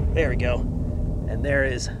 There we go. And there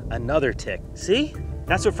is another tick. See?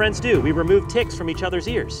 That's what friends do. We remove ticks from each other's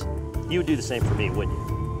ears. You would do the same for me, wouldn't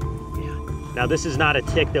you? Now, this is not a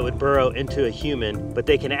tick that would burrow into a human, but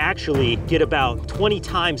they can actually get about 20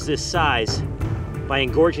 times this size by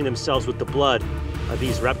engorging themselves with the blood of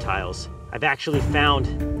these reptiles. I've actually found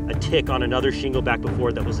a tick on another shingleback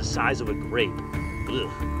before that was the size of a grape.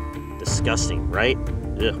 Ugh, disgusting, right?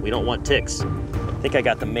 Ugh, we don't want ticks. I think I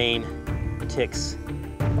got the main ticks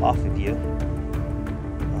off of you.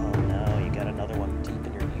 Oh no, you got another one deep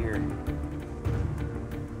in your ear.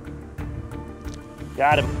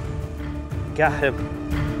 Got him. Got him.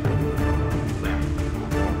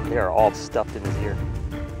 They are all stuffed in his ear.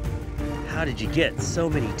 How did you get so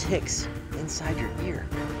many ticks inside your ear?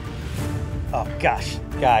 Oh gosh,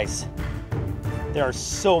 guys. There are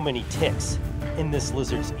so many ticks in this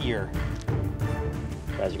lizard's ear.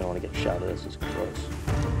 Guys, you're gonna wanna get a shot of this, it's gross.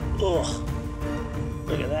 Ugh,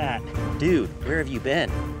 look at that. Dude, where have you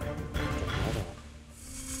been?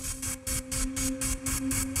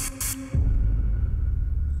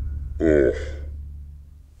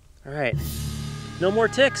 All right, no more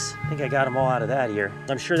ticks. I think I got them all out of that ear.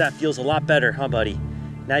 I'm sure that feels a lot better, huh, buddy?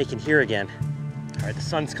 Now you can hear again. All right, the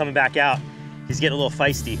sun's coming back out. He's getting a little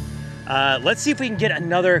feisty. Let's see if we can get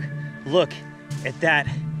another look at that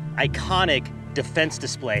iconic defense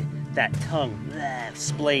display, that tongue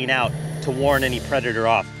splaying out to warn any predator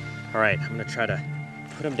off. All right, I'm gonna try to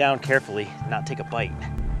put him down carefully, not take a bite.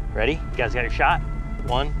 Ready? You guys got your shot?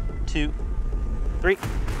 1, 2, 3.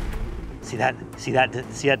 See that? See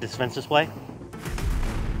that defense display?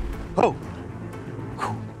 Oh,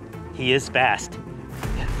 whew. He is fast.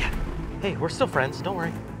 Yeah. Hey, we're still friends, don't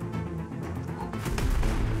worry.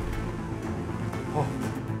 Oh.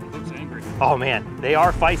 He looks angry. Oh man, they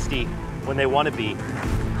are feisty when they want to be.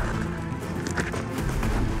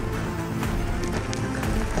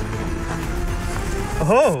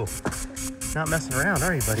 Oh, not messing around,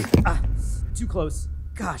 are you, buddy? Too close.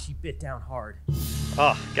 Gosh, he bit down hard.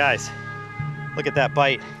 Oh, guys, look at that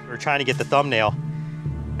bite. We were trying to get the thumbnail,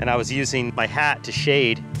 and I was using my hat to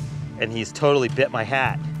shade, and he's totally bit my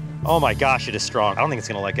hat. Oh my gosh, it is strong. I don't think it's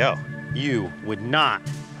gonna let go. You would not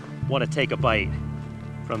want to take a bite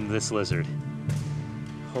from this lizard.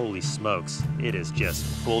 Holy smokes, it is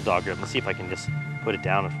just bulldog grip. Let's see if I can just put it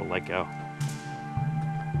down and it'll let go.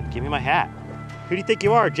 Give me my hat. Who do you think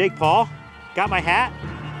you are, Jake Paul? Got my hat?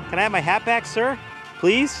 Can I have my hat back, sir?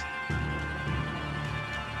 Please?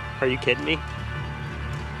 Are you kidding me?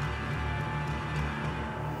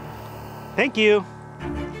 Thank you.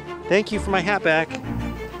 Thank you for my hat back.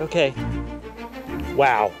 Okay.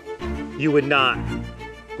 Wow. You would not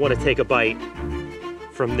want to take a bite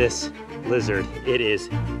from this lizard. It is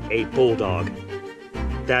a bulldog.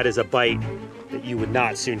 That is a bite that you would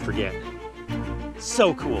not soon forget.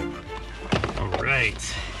 So cool. All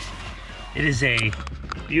right. It is a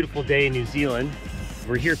beautiful day in New Zealand.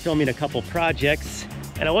 We're here filming a couple projects,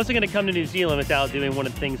 and I wasn't gonna come to New Zealand without doing one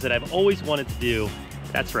of the things that I've always wanted to do.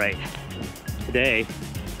 That's right. Today,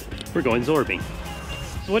 we're going zorbing.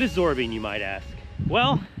 So what is zorbing, you might ask?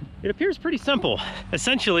 Well, it appears pretty simple.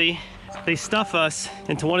 Essentially, they stuff us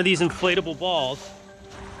into one of these inflatable balls,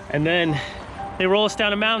 and then they roll us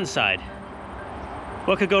down a mountainside.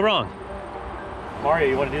 What could go wrong? Mario,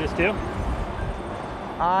 you want to do this too?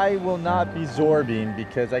 I will not be zorbing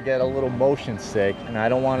because I get a little motion sick and I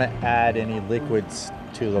don't want to add any liquids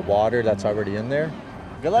to the water that's already in there.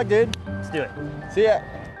 Good luck, dude. Let's do it. See ya.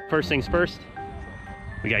 First things first,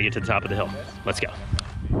 we gotta get to the top of the hill. Let's go.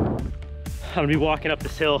 I'm gonna be walking up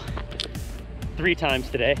this hill 3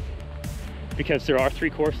 times today because there are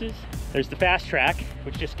 3 courses. There's the fast track,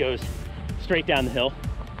 which just goes straight down the hill.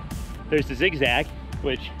 There's the zigzag,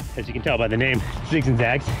 which, as you can tell by the name, zigs and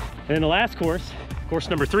zags. And then the last course, course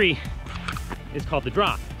number 3, is called the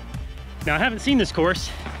drop. Now I haven't seen this course,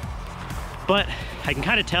 but I can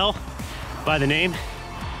kind of tell by the name.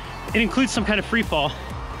 It includes some kind of free fall,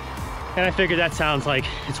 and I figured that sounds like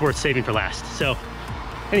it's worth saving for last. So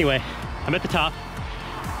anyway, I'm at the top.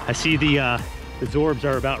 I see the zorbs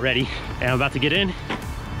are about ready, and I'm about to get in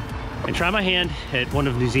and try my hand at one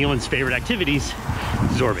of New Zealand's favorite activities,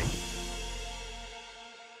 zorbing.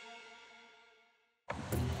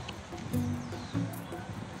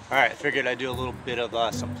 All right, I figured I'd do a little bit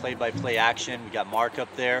of some play-by-play action. We got Mark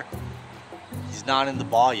up there. He's not in the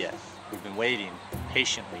ball yet. We've been waiting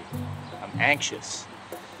patiently. I'm anxious.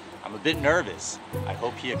 I'm a bit nervous. I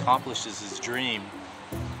hope he accomplishes his dream.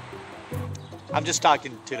 I'm just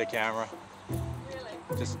talking to the camera.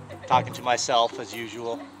 Just talking to myself as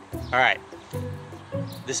usual. All right,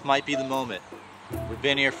 this might be the moment. We've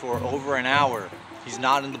been here for over an hour. He's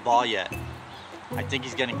not in the ball yet. I think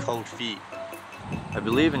he's getting cold feet. I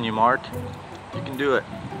believe in you, Mark. You can do it.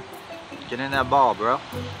 Get in that ball, bro.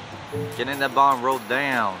 Get in that ball and roll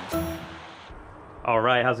down. All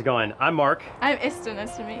right, how's it going? I'm Mark. I'm Esther,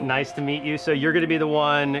 nice to meet you. Nice to meet you. So you're gonna be the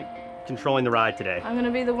one controlling the ride today. I'm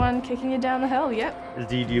gonna be the one kicking you down the hill, yep.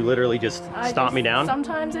 Do you literally just stomp me down?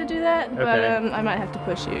 Sometimes I do that, but Okay. I might have to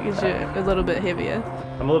push you because you're a little bit heavier.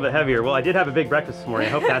 I'm a little bit heavier. Well, I did have a big breakfast this morning.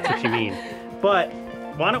 I hope that's what you mean. But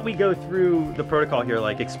why don't we go through the protocol here?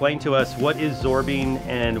 Like, explain to us what is zorbing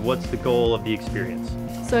and what's the goal of the experience?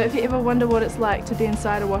 So if you ever wonder what it's like to be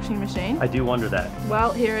inside a washing machine, I do wonder that.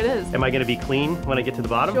 well, here it is. Am I gonna be clean when I get to the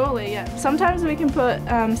bottom? Surely, yeah. Sometimes we can put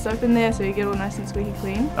soap in there so you get all nice and squeaky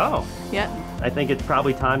clean. Oh, Yep. I think it's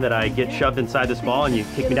probably time that I get shoved inside this ball and you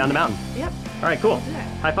kick me down the mountain. Yep. All right, cool. Yeah.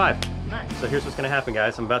 High five. Nice. So here's what's gonna happen,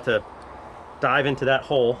 guys. I'm about to dive into that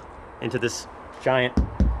hole, into this giant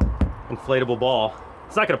inflatable ball.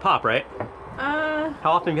 It's not gonna pop, right? How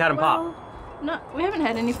often have you had them pop? No, we haven't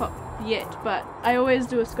had any pop yet, but I always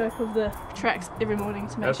do a scope of the tracks every morning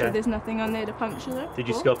to make sure Okay. there's nothing on there to puncture it. Did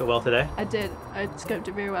you scope it well today? I did. I scoped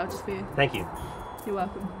it very well just for you. Thank you. You're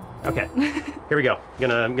welcome. Okay, here we go.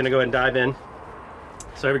 I'm gonna go ahead and dive in.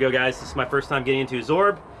 So here we go, guys. This is my first time getting into a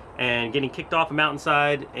zorb and getting kicked off a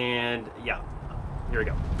mountainside, and yeah, here we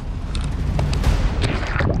go.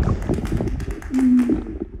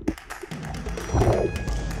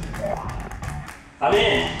 I'm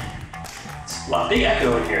in. It's a big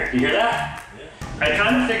echo in here. You hear that? Yeah. I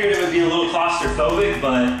kind of figured it would be a little claustrophobic,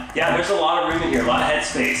 but yeah, there's a lot of room in here, a lot of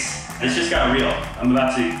headspace. This just got real. I'm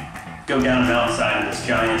about to go down a mountainside in this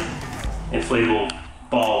giant inflatable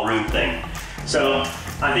ball room thing. So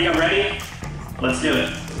I think I'm ready. Let's do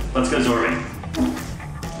it. Let's go zorbing.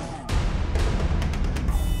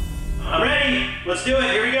 I'm ready. Let's do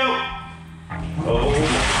it. Here we go.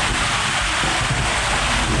 Oh.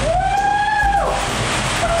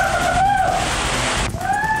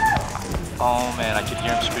 Oh man, I could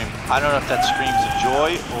hear him scream. I don't know if that screams of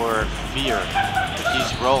joy or fear, but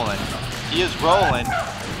he's rolling. He is rolling.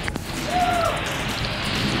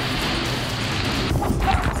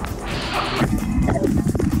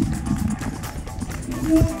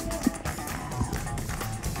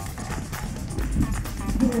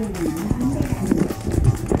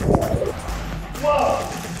 Whoa!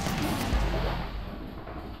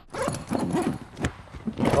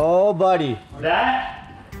 Oh, buddy.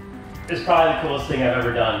 That is probably the coolest thing I've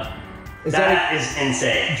ever done. That is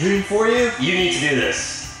insane. Dream for you? You need to do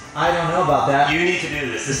this. I don't know about that. You need to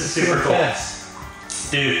do this. This is super cool. Intense.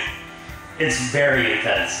 Dude, it's very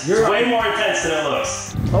intense. You're it's way right. more intense than it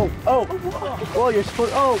looks. Oh, you're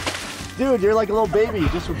supposed. Oh, dude, you're like a little baby. You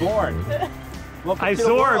just were born. Welcome I to the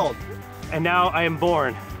zorbed, world. and now I am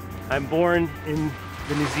born. I'm born in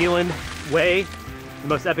the New Zealand way, the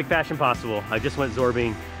most epic fashion possible. I just went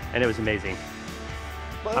zorbing, and it was amazing.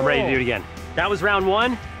 I'm ready to do it again. That was round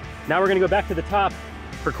 1. Now we're gonna go back to the top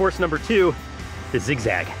for course number 2, the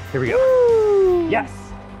zigzag. Here we go. Woo! Yes.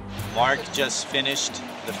 Mark just finished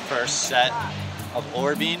the first set of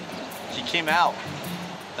orbing. He came out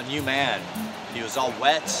a new man. He was all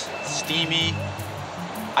wet, steamy.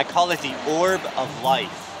 I call it the orb of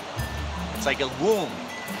life. It's like a womb,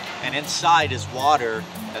 and inside is water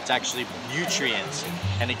that's actually nutrients,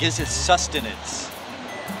 and it gives it sustenance.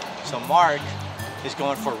 So Mark is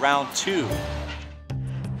going for round 2.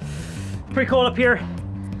 Pretty cold up here.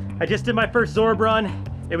 I just did my first Zorb run.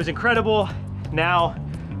 It was incredible. Now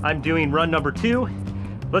I'm doing run number 2.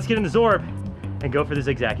 Let's get in the Zorb and go for the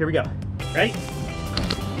zigzag. Here we go. Ready?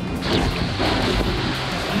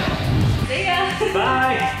 See ya.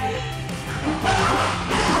 Bye.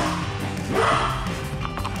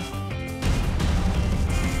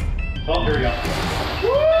 Oh, here we go.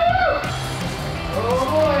 Woo! Oh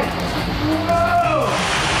boy! Whoa!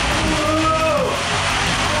 Whoa!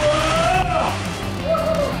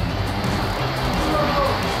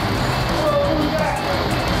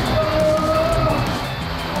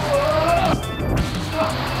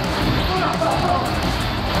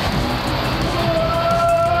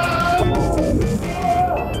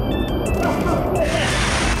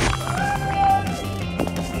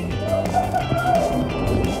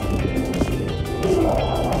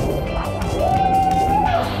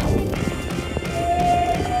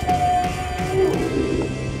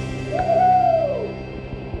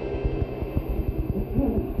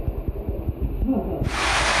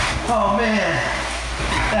 Oh man,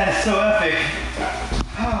 that is so epic.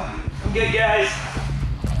 I'm good, guys.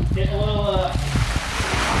 Getting a little,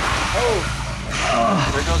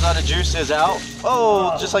 There goes all the juices out.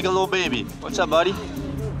 Oh, just like a little baby. What's up, buddy?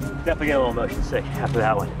 Definitely get a little motion sick after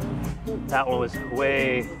that one. That one was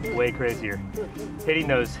way, way crazier. Hitting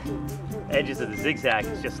those edges of the zigzag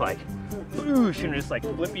is just like, whoosh, and just like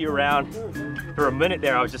flip you around. For a minute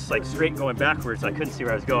there, I was just like straight going backwards. I couldn't see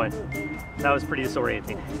where I was going. That was pretty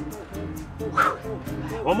disorienting.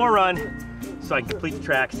 One more run so I can complete the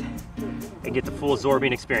tracks and get the full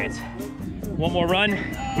Zorbing experience. One more run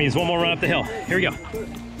means one more run up the hill. Here we go.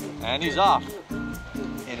 And he's off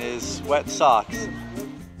in his wet socks.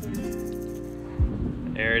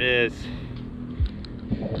 There it is.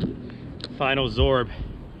 Final Zorb.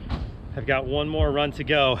 I've got one more run to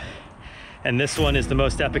go, and this one is the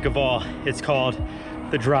most epic of all. It's called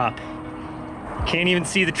the drop. Can't even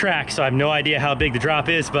see the track, so I have no idea how big the drop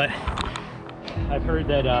is, but I've heard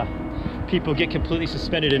that people get completely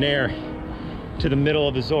suspended in air to the middle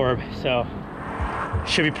of the Zorb, so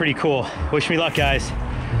should be pretty cool. Wish me luck, guys.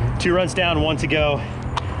 2 runs down, 1 to go.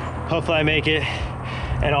 Hopefully I make it,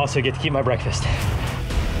 and also get to keep my breakfast.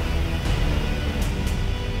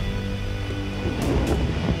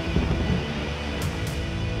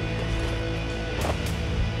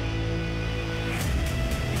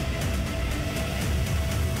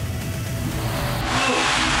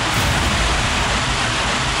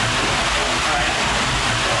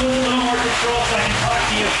 A little more control so I can talk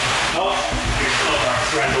to you. Oh, you're still dark.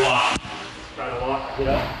 Trying to walk. Trying to walk. Get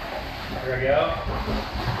up. Here we go.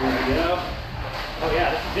 Here we go. Oh yeah,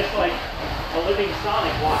 this is just like a living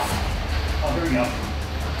Sonic. Watch. Oh, here we go.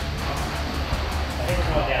 I think we're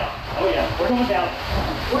going down. Oh yeah, we're going down.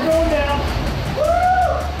 We're going down. Woo!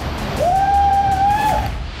 Woo!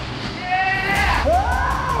 Yeah! Woo!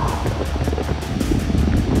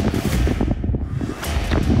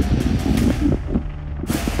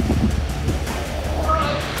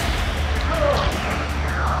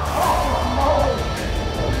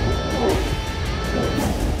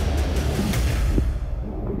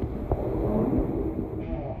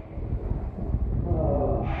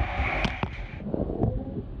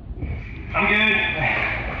 I'm good.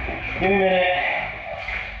 Give me a minute.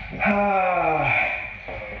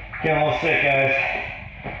 Getting a little sick, guys.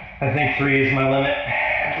 I think 3 is my limit.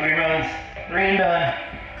 3 runs, 3 and done.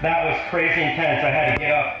 That was crazy intense. I had to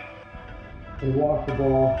get up and walk the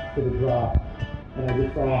ball to the drop. And I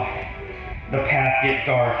just saw the path get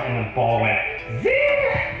dark and the ball went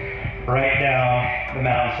zing right down the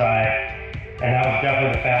mountainside. And that was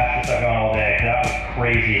definitely the fastest I've gone all day. That was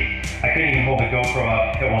crazy. I couldn't even hold the GoPro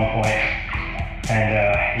up at one point. And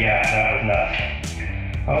yeah, that was nuts.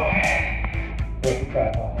 Oh, broke the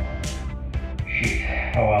tripod. Shoot,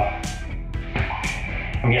 oh well.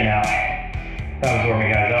 I'm getting out. That was Ormy,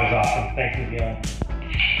 guys, that was awesome. Thanks for dealing.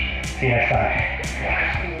 See you next time.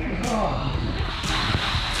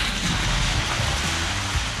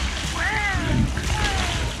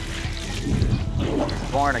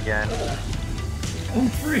 Born again. I'm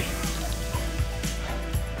free.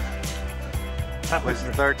 Was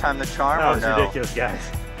the third time the charm That or was no? ridiculous,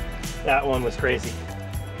 guys. That one was crazy.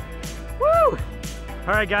 Woo! All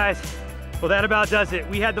right, guys. Well, that about does it.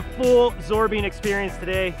 We had the full zorbing experience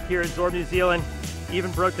today here in Zorb, New Zealand.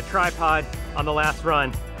 Even broke the tripod on the last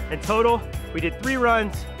run. In total, we did 3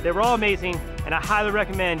 runs. They were all amazing, and I highly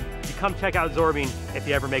recommend you come check out zorbing if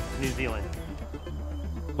you ever make it to New Zealand.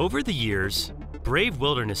 Over the years, Brave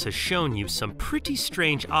Wilderness has shown you some pretty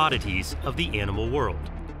strange oddities of the animal world.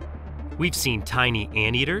 We've seen tiny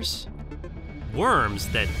anteaters, worms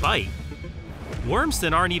that bite, worms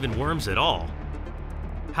that aren't even worms at all.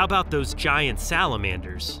 How about those giant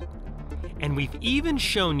salamanders? And we've even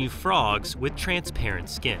shown you frogs with transparent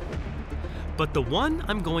skin. But the one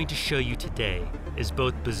I'm going to show you today is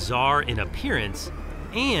both bizarre in appearance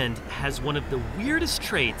and has one of the weirdest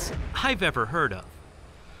traits I've ever heard of.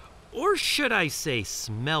 Or should I say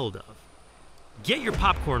smelled of? Get your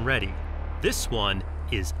popcorn ready. This one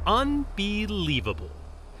is unbelievable.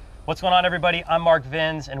 What's going on, everybody? I'm Mark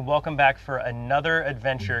Vins, and welcome back for another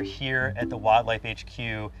adventure here at the Wildlife HQ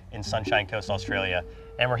in Sunshine Coast, Australia.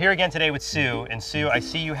 And we're here again today with Sue. And Sue, I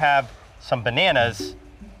see you have some bananas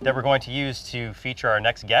that we're going to use to feature our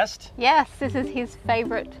next guest. Yes, this is his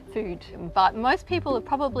favorite food, but most people have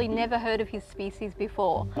probably never heard of his species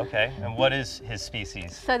before. Okay, and what is his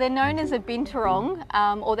species? So they're known as a binturong,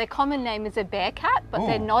 or their common name is a bear cat, but Ooh.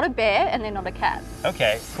 they're not a bear and they're not a cat.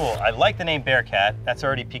 Okay, cool. I like the name bearcat. That's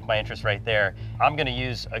already piqued my interest right there. I'm gonna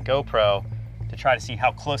use a GoPro to try to see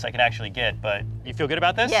how close I can actually get, but you feel good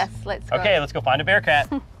about this? Yes, let's go. Okay, let's go find a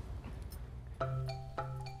bearcat.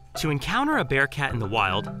 To encounter a bearcat in the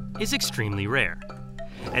wild is extremely rare,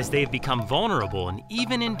 as they've become vulnerable and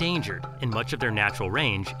even endangered in much of their natural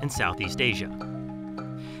range in Southeast Asia.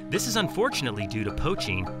 This is unfortunately due to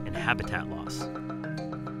poaching and habitat loss.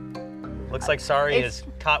 Looks like Sari has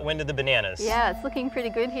caught wind of the bananas. Yeah, it's looking pretty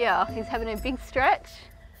good here. He's having a big stretch.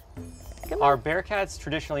 Come on. Are bearcats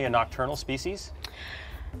traditionally a nocturnal species?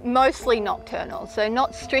 Mostly nocturnal, so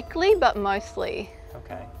not strictly, but mostly.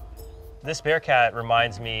 Okay. This bearcat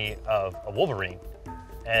reminds me of a wolverine.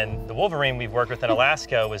 And the wolverine we've worked with in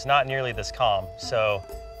Alaska was not nearly this calm. So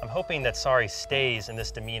I'm hoping that Sari stays in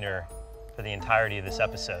this demeanor for the entirety of this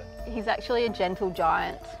episode. He's actually a gentle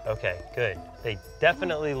giant. Okay, good. They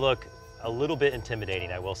definitely look a little bit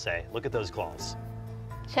intimidating, I will say. Look at those claws.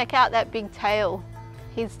 Check out that big tail.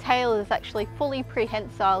 His tail is actually fully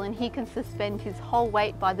prehensile and he can suspend his whole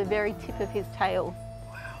weight by the very tip of his tail.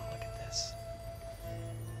 Wow, look at this.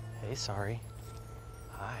 Hey, Sari.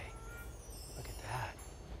 Hi. Look at that.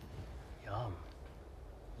 Yum.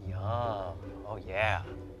 Yum. Oh, yeah.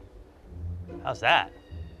 How's that?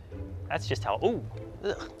 That's just how, ooh,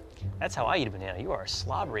 ugh. That's how I eat a banana. You are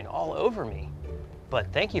slobbering all over me.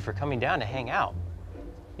 But thank you for coming down to hang out.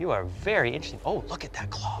 You are very interesting. Oh, look at that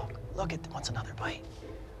claw. Look at, wants another bite.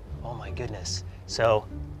 Oh my goodness. So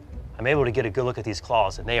I'm able to get a good look at these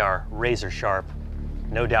claws and they are razor sharp,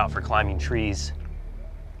 no doubt for climbing trees.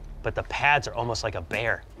 But the pads are almost like a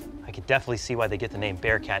bear. I could definitely see why they get the name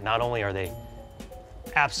bearcat. Not only are they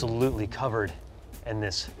absolutely covered in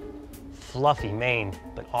this fluffy mane,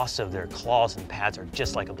 but also their claws and pads are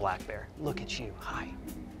just like a black bear. Look at you, hi,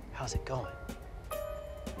 how's it going?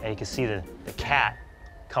 And you can see the cat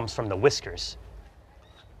comes from the whiskers.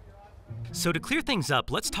 So to clear things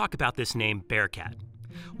up, let's talk about this name bearcat.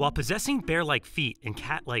 While possessing bear-like feet and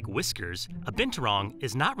cat-like whiskers, a binturong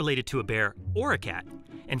is not related to a bear or a cat.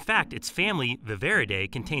 In fact, its family,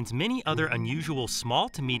 Viveridae, contains many other unusual small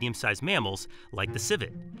to medium-sized mammals like the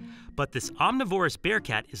civet. But this omnivorous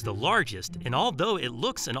bearcat is the largest, and although it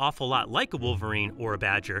looks an awful lot like a wolverine or a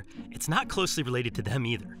badger, it's not closely related to them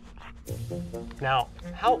either. Now,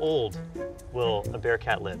 how old will a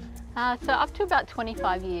bearcat live? So up to about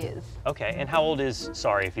 25 years. Okay, and how old is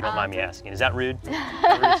Sari, if you don't mind me asking? Is that rude? Is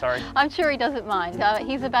that rude, Sari? I'm sure he doesn't mind.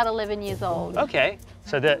 He's about 11 years old. Okay,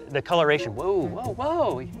 so the coloration, whoa, whoa,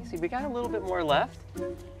 whoa. You see, we got a little bit more left.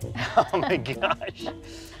 Oh my gosh.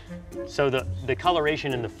 So the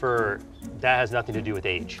coloration in the fur, that has nothing to do with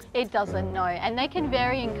age? It doesn't, no. And they can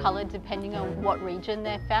vary in color depending on what region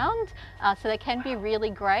they're found. So they can be really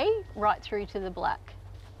gray right through to the black.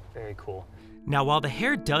 Very cool. Now, while the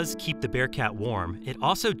hair does keep the bearcat warm, it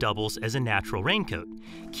also doubles as a natural raincoat,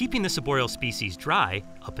 keeping this arboreal species dry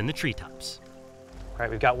up in the treetops. All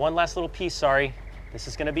right, we've got one last little piece, Sari. This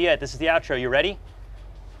is gonna be it. This is the outro. You ready?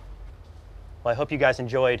 Well, I hope you guys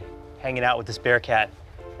enjoyed hanging out with this bearcat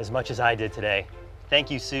as much as I did today.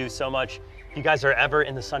 Thank you, Sue, so much. If you guys are ever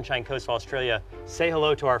in the Sunshine Coast of Australia, say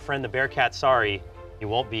hello to our friend the bearcat Sari. You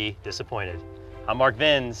won't be disappointed. I'm Mark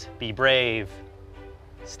Vins. Be brave.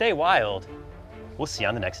 Stay wild. We'll see you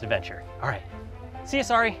on the next adventure. All right. See you,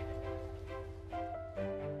 Sari.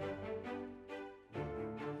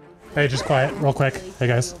 Hey, just quiet, real quick. Hey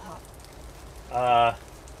guys. We're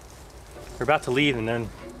about to leave and then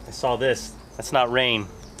I saw this. That's not rain,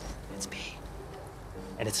 it's pee.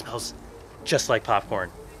 And it smells just like popcorn.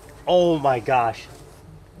 Oh my gosh.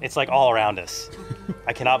 It's like all around us.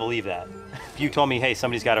 I cannot believe that. If you told me, hey,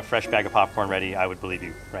 somebody's got a fresh bag of popcorn ready, I would believe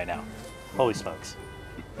you right now. Holy smokes.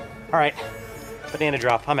 All right, banana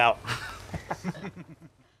drop, I'm out.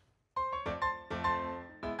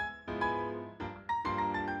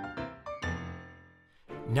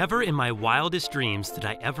 Never in my wildest dreams did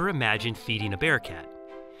I ever imagine feeding a bearcat.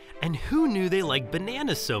 And who knew they liked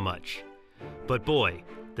bananas so much? But boy,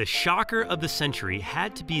 the shocker of the century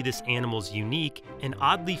had to be this animal's unique and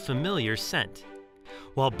oddly familiar scent.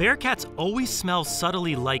 While bearcats always smell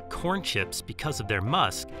subtly like corn chips because of their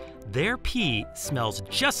musk, their pee smells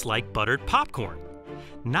just like buttered popcorn.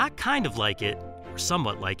 Not kind of like it, or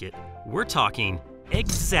somewhat like it, we're talking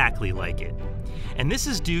exactly like it. And this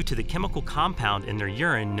is due to the chemical compound in their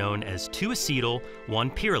urine known as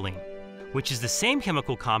 2-acetyl-1-pyrroline, which is the same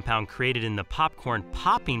chemical compound created in the popcorn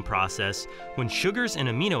popping process when sugars and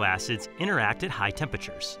amino acids interact at high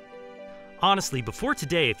temperatures. Honestly, before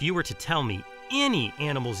today, if you were to tell me any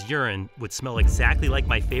animal's urine would smell exactly like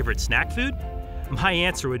my favorite snack food, my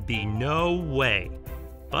answer would be no way.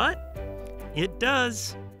 But it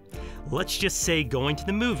does. Let's just say going to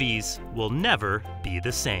the movies will never be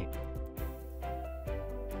the same.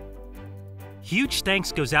 Huge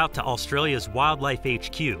thanks goes out to Australia's Wildlife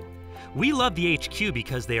HQ. We love the HQ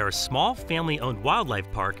because they are a small family-owned wildlife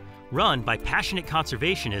park run by passionate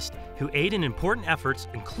conservationists who aid in important efforts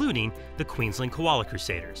including the Queensland Koala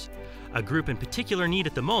Crusaders, a group in particular need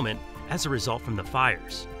at the moment as a result from the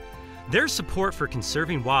fires. Their support for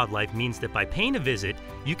conserving wildlife means that by paying a visit,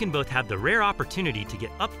 you can both have the rare opportunity to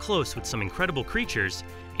get up close with some incredible creatures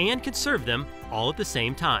and conserve them all at the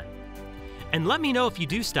same time. And let me know if you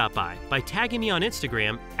do stop by tagging me on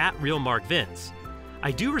Instagram @RealMarkVince.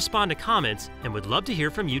 I do respond to comments and would love to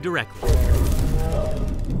hear from you directly.